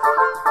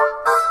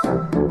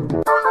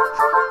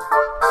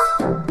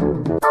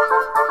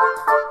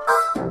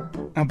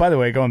 By the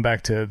way, going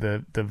back to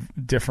the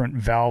different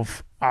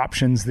valve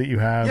options that you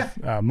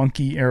have,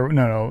 monkey,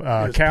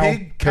 cow,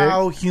 pig,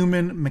 cow,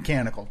 human,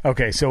 mechanical.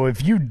 Okay, so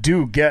if you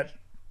do get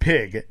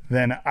pig,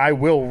 then I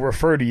will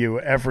refer to you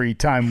every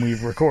time we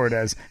record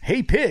as,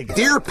 hey, pig.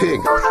 Dear Pig.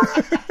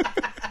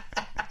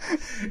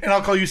 And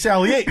I'll call you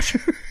Sally H.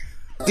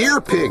 Dear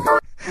Pig.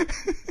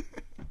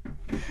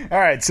 All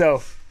right,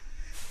 so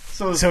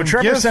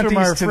Trevor sent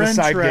these to the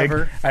side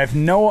gig. I have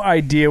no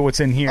idea what's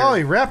in here. Oh,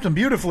 he wrapped them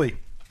beautifully.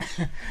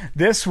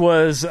 This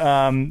was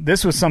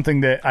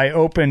something that I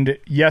opened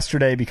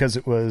yesterday because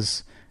it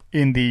was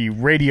in the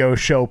radio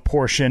show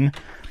portion,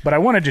 but I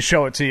wanted to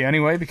show it to you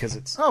anyway because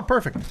it's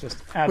perfect. Just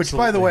which,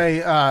 by the way,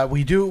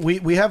 we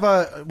have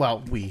a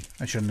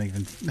I shouldn't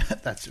even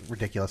that's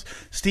ridiculous.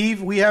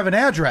 Steve, we have an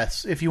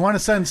address if you want to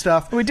send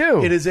stuff. We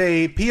do. It is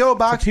a P.O.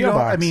 box. P.O.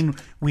 box. I mean,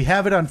 we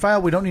have it on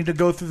file. We don't need to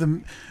go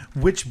through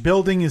which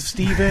building is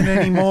Steve in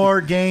anymore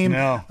game.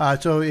 No.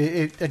 So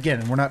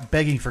again, we're not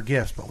begging for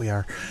gifts, but we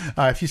are.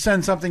 If you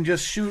send something,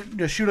 just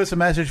shoot us a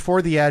message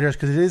for the address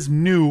because it is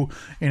new,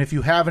 and if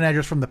you have an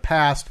address from the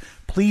past,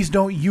 please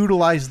don't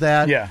utilize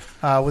that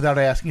without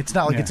asking. It's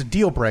not like it's a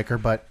deal breaker,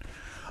 but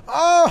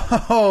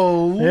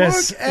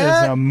this is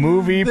a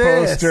movie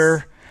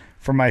poster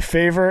for my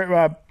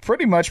favorite,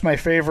 pretty much my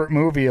favorite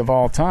movie of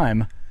all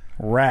time,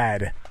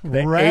 Rad. The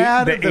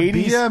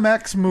 80s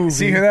BMX movie.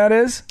 See who that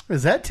is?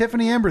 Is that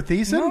Tiffany Amber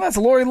Thiessen? No, that's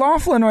Lori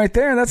Loughlin right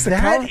there. That's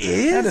that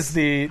is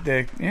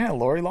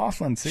Lori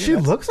Loughlin. See, she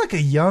looks like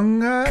a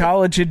young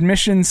college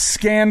admissions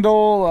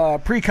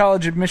scandal,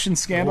 pre-college admissions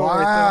scandal. Wow.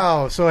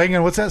 Right there. So hang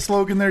on, what's that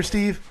slogan there,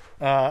 Steve?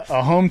 A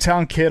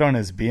hometown kid on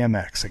his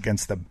BMX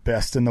against the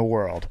best in the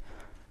world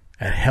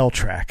at Hell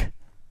Track.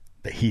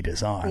 The heat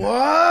is on. Whoa!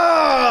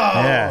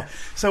 Yeah.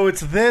 So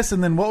it's this,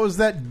 and then what was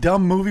that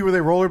dumb movie where they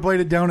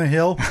rollerbladed down a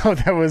hill? Oh,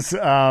 that was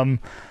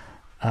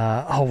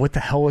what the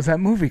hell was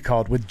that movie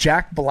called? With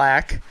Jack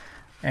Black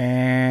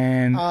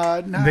and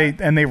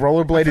they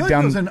rollerbladed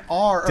down. It was an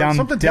R or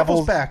something.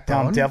 Devil's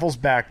Backbone. Down Devil's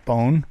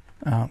Backbone.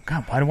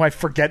 God, why do I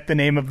forget the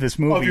name of this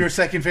movie? Of your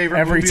second favorite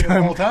every movie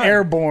time? Of all time?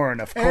 Airborne,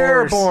 of course.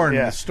 Airborne,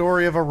 yeah. The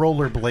story of a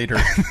rollerblader.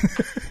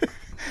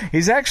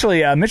 He's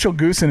actually Mitchell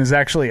Goosen is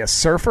actually a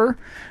surfer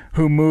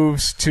who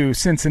moves to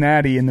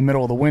Cincinnati in the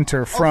middle of the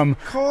winter from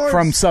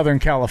Southern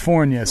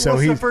California. So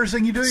what's the first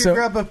thing you do? You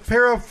grab a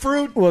pair of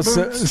fruit. Well,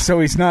 so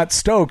he's not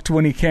stoked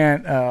when he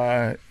can't,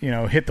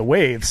 hit the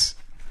waves.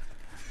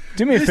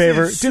 Do me a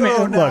favor.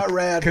 Look,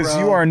 because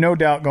you are no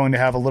doubt going to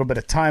have a little bit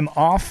of time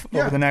off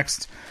over the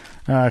next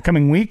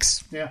coming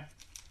weeks. Yeah.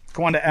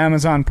 Go on to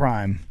Amazon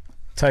Prime,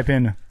 type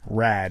in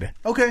Rad.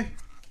 Okay.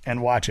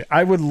 And watch it.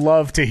 I would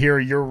love to hear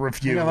your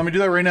review. Yeah, let me do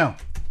that right now.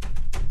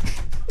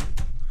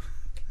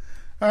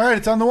 All right,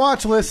 it's on the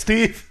watch list,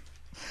 Steve.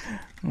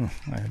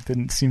 That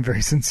didn't seem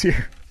very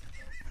sincere.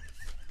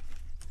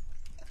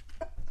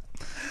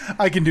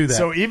 I can do that.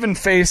 So even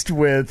faced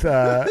with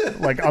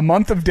like a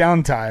month of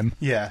downtime.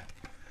 Yeah.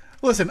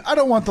 Listen, I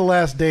don't want the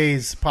last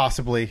days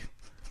possibly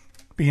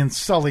being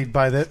sullied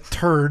by that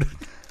turd.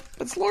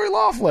 It's Lori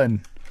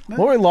Loughlin.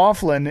 Lori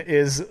Loughlin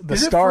is the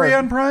star. Is it free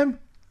on Prime?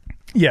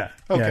 Yeah.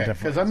 Okay, yeah,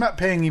 definitely. because I'm not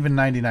paying even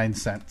 99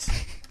 cents.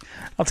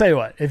 I'll tell you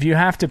what. If you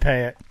have to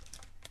pay it,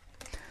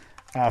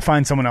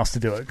 find someone else to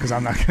do it because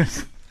I'm not going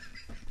to.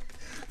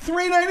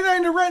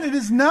 $3.99 to rent. It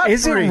is not free.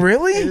 Is it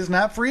really? It is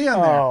not free on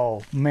there.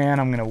 Oh, man.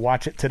 I'm going to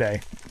watch it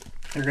today.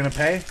 You're going to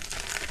pay?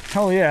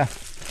 Hell yeah.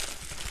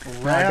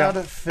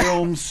 Rad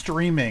film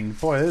streaming.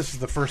 Boy, this is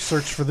the first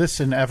search for this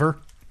in ever.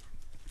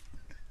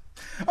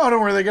 Oh,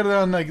 don't worry. They got it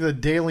on like the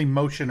Daily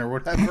Motion or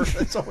whatever.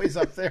 It's always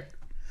up there.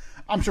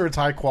 I'm sure it's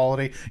high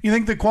quality. You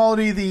think the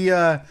quality,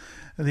 the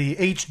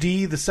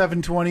HD, the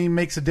 720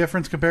 makes a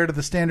difference compared to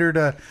the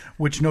standard,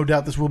 which no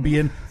doubt this will be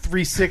in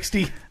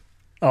 360?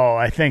 Oh,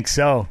 I think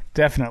so.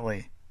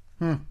 Definitely.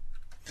 All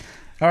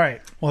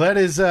right. Well, that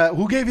is...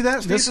 who gave you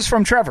that, Steve? This is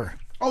from Trevor.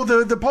 Oh,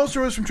 the poster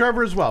was from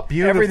Trevor as well.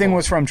 Beautiful. Everything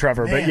was from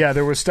Trevor. Man. But yeah,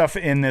 there was stuff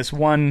in this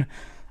one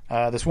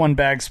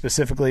bag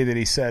specifically that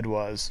he said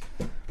was...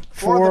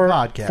 For the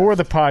podcast. For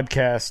the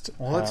podcast.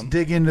 Well, let's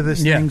dig into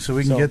this thing so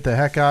we can get the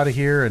heck out of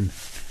here. And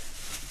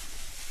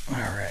all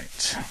right.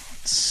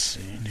 Let's see.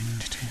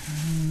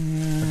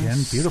 Again,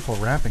 beautiful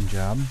wrapping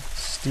job.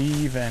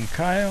 Steve and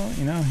Kyle,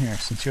 here,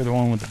 since you're the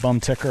one with the bum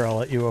ticker, I'll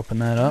let you open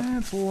that up.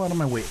 It's a little out of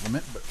my weight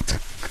limit, but...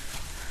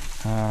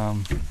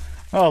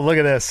 oh, look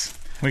at this.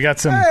 We got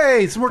some...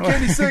 Hey, some more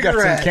candy cigarettes.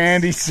 We got some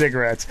candy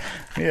cigarettes.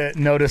 Yeah,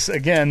 notice,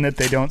 again, that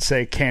they don't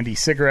say candy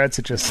cigarettes.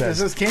 It just says...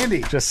 It says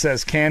candy. Just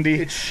says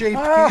candy. It's shaped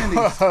candy.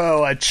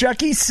 Oh, a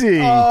Chucky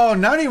C. Oh,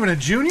 not even a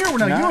junior?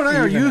 Now, you and I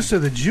are used to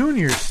the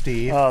juniors,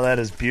 Steve. Oh, that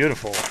is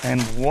beautiful.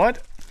 And what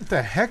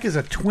the heck is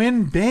a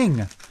Twin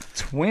Bing?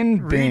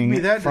 Twin Bing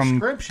me that from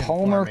description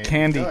Palmer for me.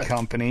 Candy Good.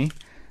 Company.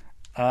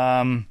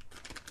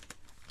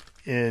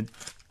 It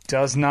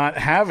does not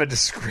have a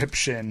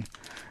description,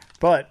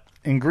 but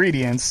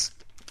ingredients...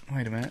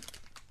 Wait a minute.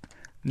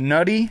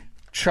 Nutty,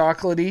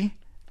 chocolatey,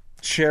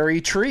 cherry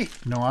treat.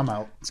 No, I'm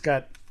out. It's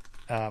got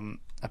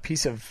a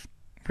piece of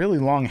really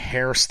long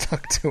hair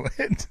stuck to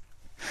it.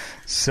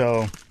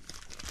 So,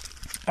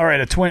 all right,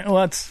 a twin.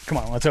 Let's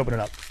open it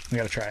up. We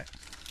got to try it.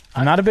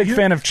 I'm not a big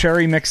fan of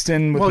cherry mixed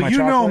in with my chocolate.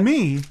 Well, you know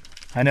me.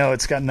 I know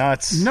it's got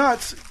nuts.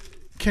 Nuts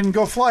can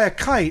go fly a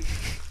kite.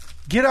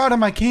 Get out of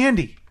my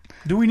candy.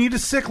 Do we need to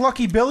sick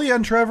Lucky Billy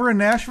on Trevor in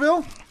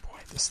Nashville? Boy,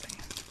 this thing.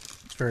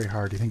 It's very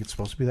hard. Do you think it's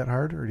supposed to be that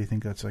hard, or do you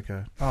think that's like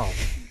a... Oh,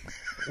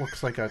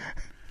 looks like a...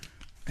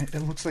 It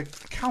looks like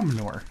cow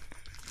manure.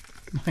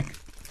 Like,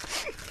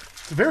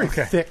 it's very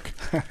thick.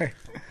 All right.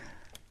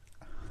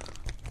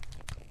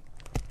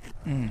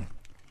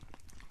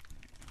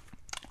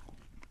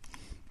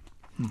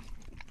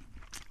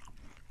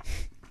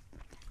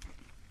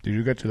 Did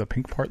you get to the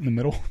pink part in the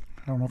middle?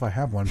 I don't know if I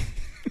have one.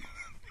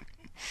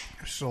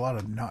 There's just a lot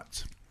of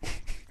nuts.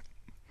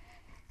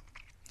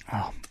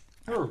 Oh.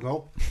 There we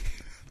go.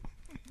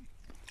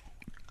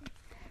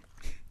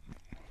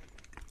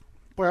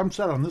 Boy, I'm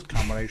set on this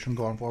combination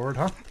going forward,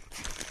 huh?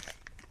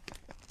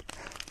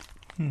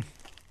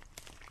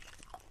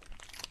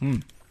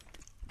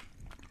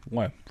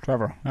 What,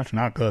 Trevor? That's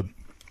not good.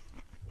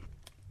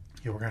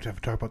 Yeah, we're going to have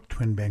to talk about the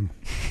Twin Bing.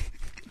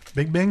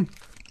 Big Bing?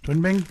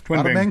 Twin Bing?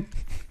 Twin Bada Bing.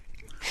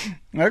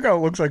 That guy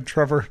looks like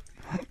Trevor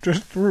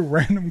just threw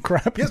random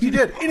crap. Yes, you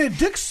did. In a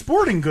Dick's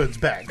Sporting Goods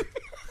bag.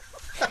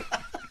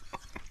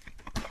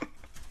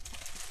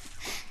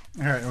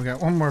 All right, we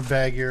got one more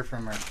bag here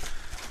from our...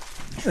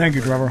 Thank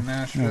you, Trevor.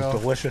 Nashville. That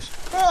was delicious.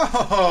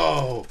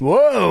 Oh!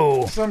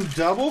 Whoa! Some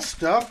double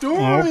stuffed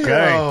Oreos.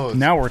 Okay,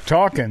 now we're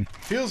talking.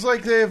 Feels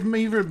like they've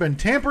either been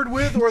tampered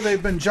with or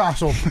they've been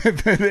jostled.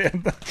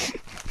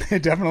 They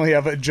definitely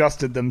have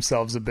adjusted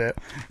themselves a bit.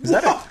 Is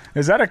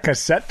that a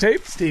cassette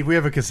tape? Steve, we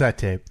have a cassette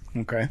tape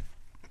Okay.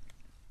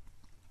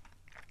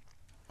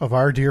 of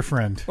our dear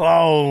friend,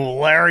 Oh,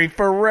 Larry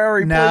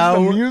Ferrari Now-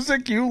 plays the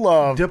music you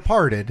love.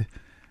 departed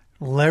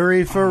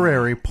Larry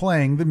Ferrari,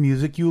 playing the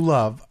music you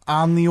love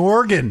on the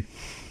organ.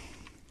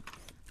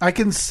 I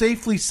can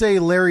safely say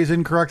Larry's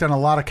incorrect on a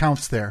lot of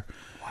counts there.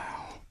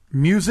 Wow.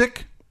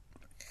 Music,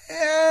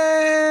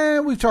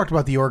 we've talked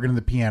about the organ and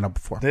the piano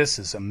before. This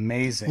is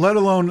amazing. Let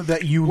alone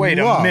that you Wait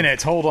love. a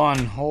minute. Hold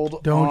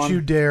on. Don't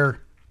you dare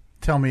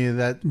tell me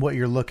that what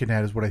you're looking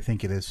at is what I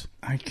think it is.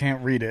 I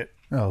can't read it.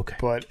 Oh, okay.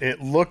 But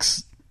it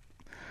looks...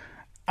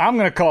 I'm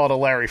going to call it a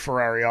Larry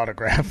Ferrari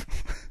autograph.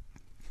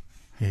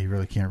 Yeah, you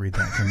really can't read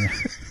that, can you?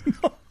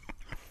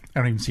 I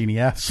don't even see any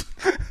F's.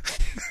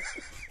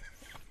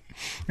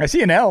 I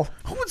see an L.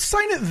 Who would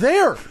sign it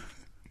there?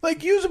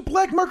 Like, use a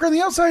black marker on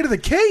the outside of the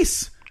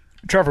case.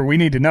 Trevor, we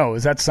need to know.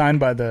 Is that signed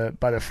by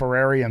the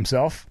Ferrari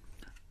himself?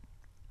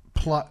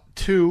 Plot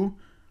 2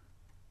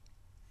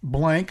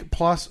 blank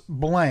plus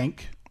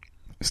blank.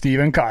 Steve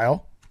and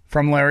Kyle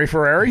from Larry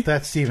Ferrari? If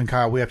that's Steve and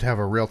Kyle, we have to have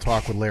a real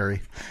talk with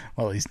Larry.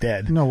 Well, he's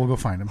dead. No, we'll go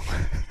find him.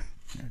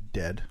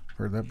 Dead.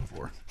 Heard that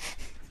before.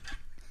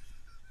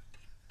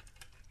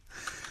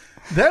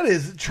 That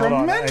is Hold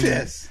on,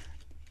 tremendous.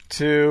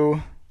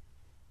 To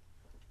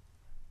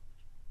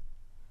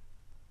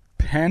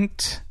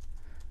Pent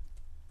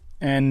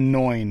and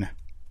Noin.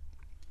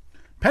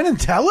 Penn and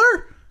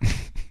Teller?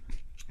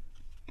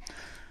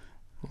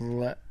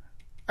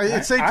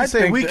 It's safe to I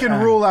say think we that-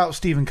 can rule out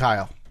Steve and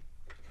Kyle.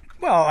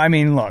 Well, I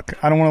mean, look,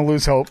 I don't want to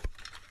lose hope.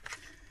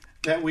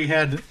 That we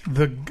had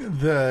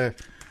the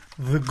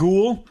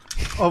ghoul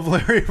of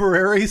Larry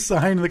Ferrari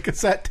sign the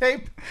cassette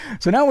tape.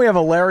 So now we have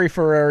a Larry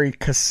Ferrari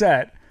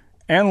cassette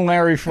and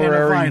Larry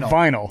Ferrari vinyl.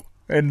 vinyl.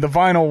 And the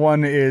vinyl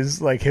one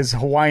is like his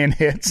Hawaiian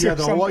hits. Yeah, or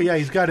something.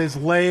 he's got his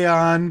lay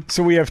on.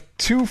 So we have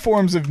two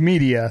forms of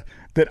media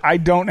that I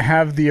don't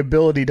have the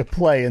ability to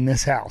play in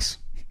this house.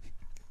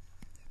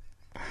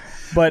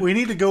 But We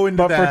need to go into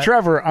But that. for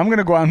Trevor, I'm going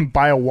to go out and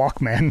buy a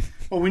Walkman.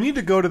 Well, we need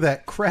to go to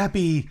that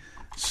crappy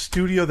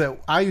studio that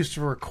I used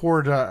to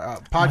record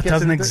podcasts. It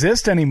doesn't in.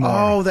 exist anymore.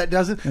 Oh, that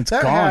doesn't. It's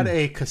that gone. had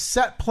a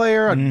cassette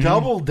player, a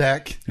double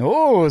deck.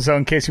 Oh, so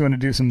in case you want to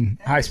do some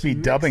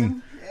high-speed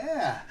dubbing.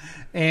 Yeah.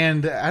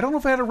 And I don't know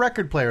if I had a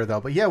record player, though.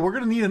 But yeah, we're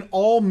going to need an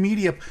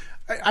all-media.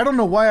 I don't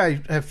know why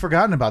I have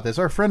forgotten about this.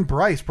 Our friend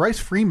Bryce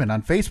Freeman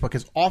on Facebook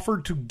has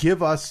offered to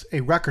give us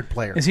a record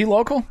player. Is he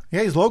local?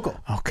 Yeah, he's local.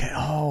 Okay.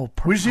 Oh,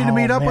 We just need to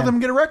meet up with him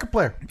and get a record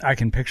player. I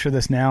can picture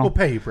this now. We'll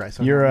pay you, Bryce.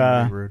 I'm You're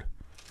not being rude.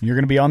 You're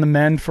going to be on the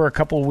mend for a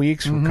couple of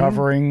weeks, Mm-hmm.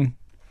 recovering,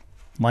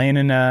 laying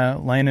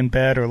in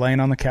bed or laying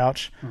on the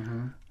couch.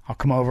 Mm-hmm. I'll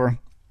come over,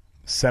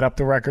 set up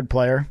the record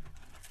player,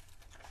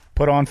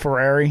 put on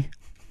Ferrari.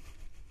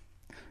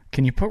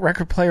 Can you put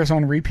record players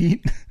on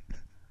repeat?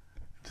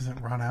 Does it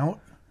run out?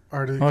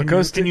 Or Well, it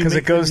goes to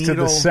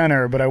the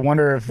center, but I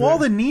wonder if Well,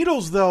 the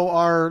needles though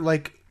are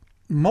like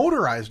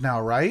motorized now,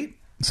 right?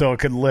 so it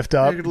could lift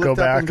up, It could go lift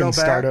up back, and go and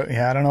start. back.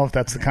 Yeah, I don't know if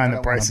that's the kind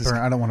of prices.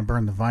 I don't want to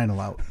burn the vinyl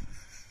out.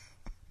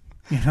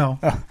 You know.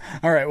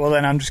 All right, well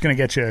then I'm just going to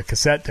get you a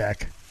cassette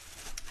deck.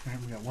 All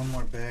right, we got one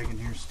more bag in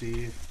here,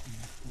 Steve.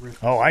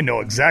 Oh, I know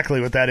exactly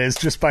what that is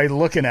just by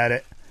looking at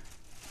it.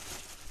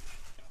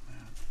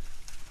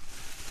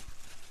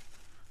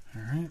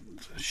 All right,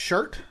 it's a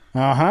shirt,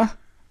 Uh-huh.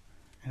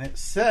 and it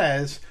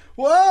says,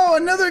 "Whoa,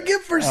 another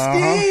gift for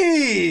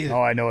Steve."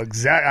 Oh, I know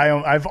exactly.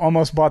 I've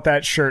almost bought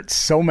that shirt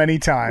so many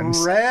times.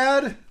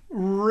 Rad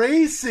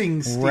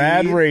Racing, Steve.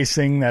 Rad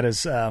Racing. That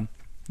is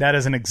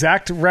an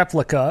exact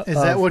replica. Is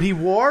that what he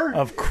wore?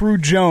 of Crew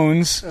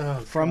Jones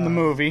from the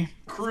movie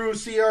Crew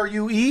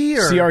CRUE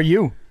or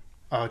CRU?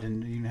 Oh,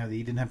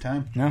 he didn't have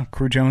time. No,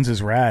 Crew Jones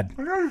is rad.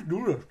 I gotta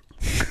do this.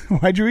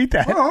 Why'd you eat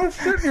that? I was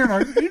sitting here and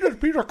I eat this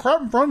piece of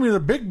crap in front of me,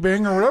 the Big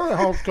Bing or whatever the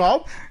hell it's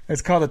called.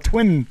 It's called a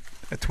twin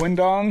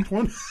dong.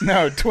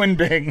 No, twin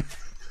bing.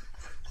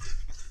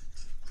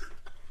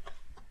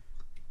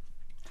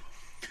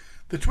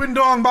 The Twin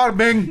Dong Bada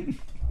Bing.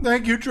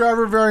 Thank you,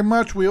 Trevor, very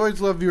much. We always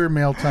love viewer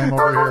mail time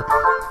over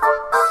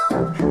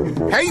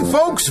here. Hey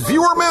folks,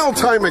 viewer mail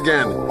time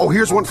again. Oh,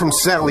 here's one from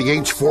Sally,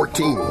 age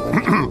 14.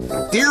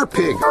 Dear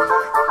Pig.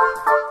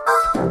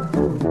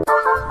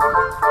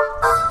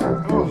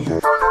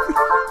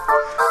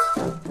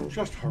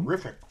 Just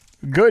horrific.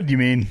 Good, you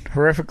mean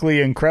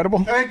horrifically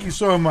incredible? Thank you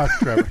so much,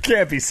 Trevor.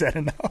 Can't be said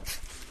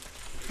enough.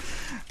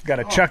 Got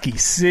a Chucky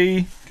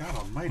C. God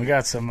almighty. We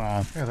got some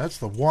Yeah, that's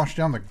the wash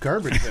down the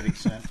garbage that he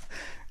sent.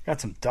 got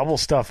some double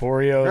stuff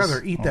Oreos. I'd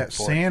rather eat that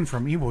boy. sand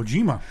from Iwo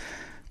Jima.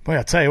 Boy,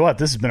 I'll tell you what,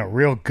 this has been a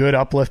real good,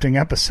 uplifting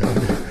episode.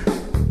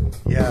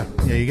 Yeah.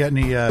 You got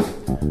any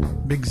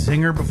big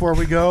zinger before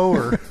we go?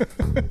 Or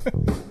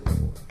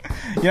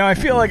You know, I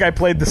feel like I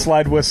played the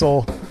slide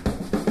whistle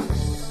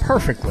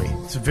perfectly.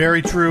 it's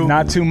very true.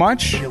 Not too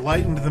much. You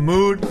lightened the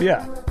mood.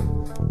 Yeah.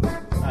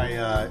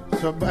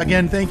 So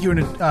again, thank you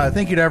and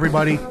thank you to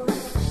everybody.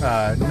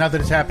 Not that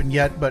it's happened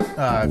yet, but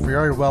for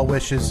your well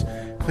wishes,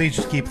 please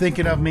just keep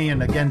thinking of me.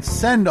 And again,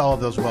 send all of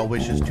those well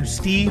wishes to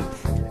Steve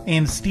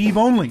and Steve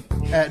only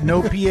at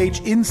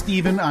NoPH in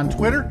Steven on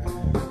Twitter.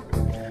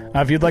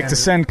 If you'd like to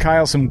send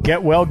Kyle some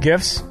get well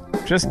gifts,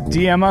 just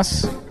DM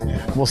us.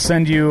 We'll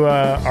send you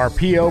our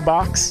P.O.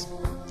 box,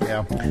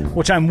 Yeah.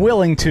 which I'm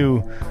willing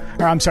to,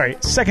 or I'm sorry,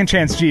 Second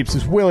Chance Jeeps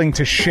is willing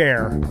to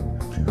share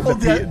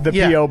the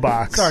Yeah. P.O.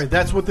 box. Sorry,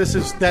 that's what this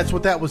is. That's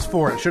what that was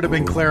for. It should have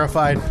been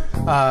clarified.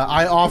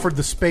 I offered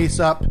the space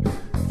up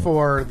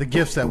for the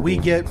gifts that we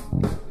get.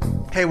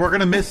 Hey, we're going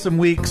to miss some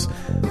weeks.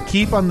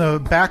 Keep on the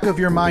back of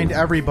your mind,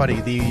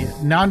 everybody. The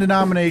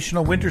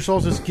non-denominational Winter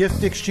Solstice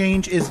gift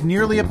exchange is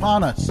nearly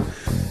upon us.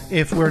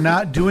 If we're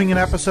not doing an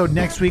episode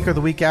next week or the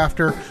week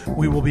after,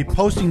 we will be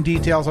posting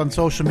details on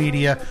social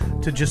media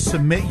to just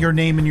submit your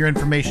name and your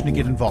information to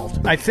get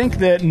involved. I think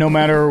that no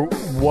matter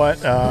what,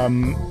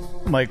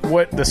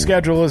 what the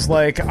schedule is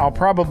like, I'll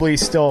probably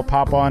still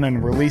pop on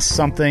and release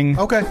something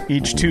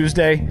each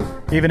Tuesday,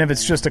 even if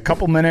it's just a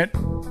couple minute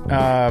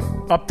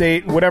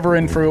update, whatever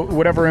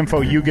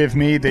info you give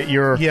me that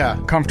you're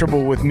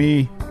comfortable with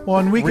me. Well,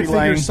 and we can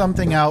relaying. figure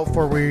something out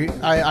for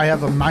I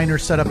have a minor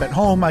setup at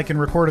home. I can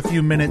record a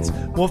few minutes.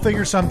 We'll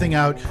figure something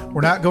out.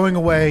 We're not going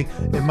away.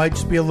 It might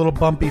just be a little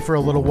bumpy for a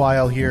little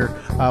while here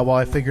while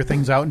I figure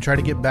things out and try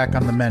to get back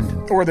on the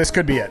mend. Or this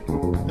could be it.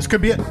 This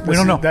could be it. We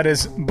don't know. That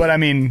is, but I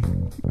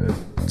mean,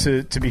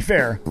 to be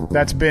fair,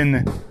 that's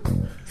been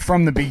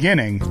from the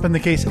beginning. It's been the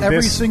case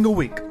every single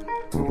week.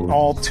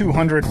 All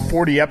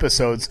 240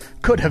 episodes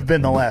could have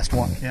been the last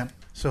one. Yeah.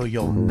 So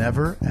you'll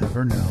never,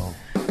 ever know.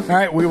 All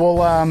right, we will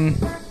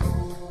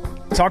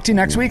talk to you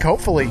next week,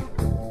 hopefully.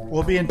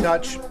 We'll be in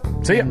touch.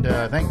 See ya. And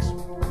thanks.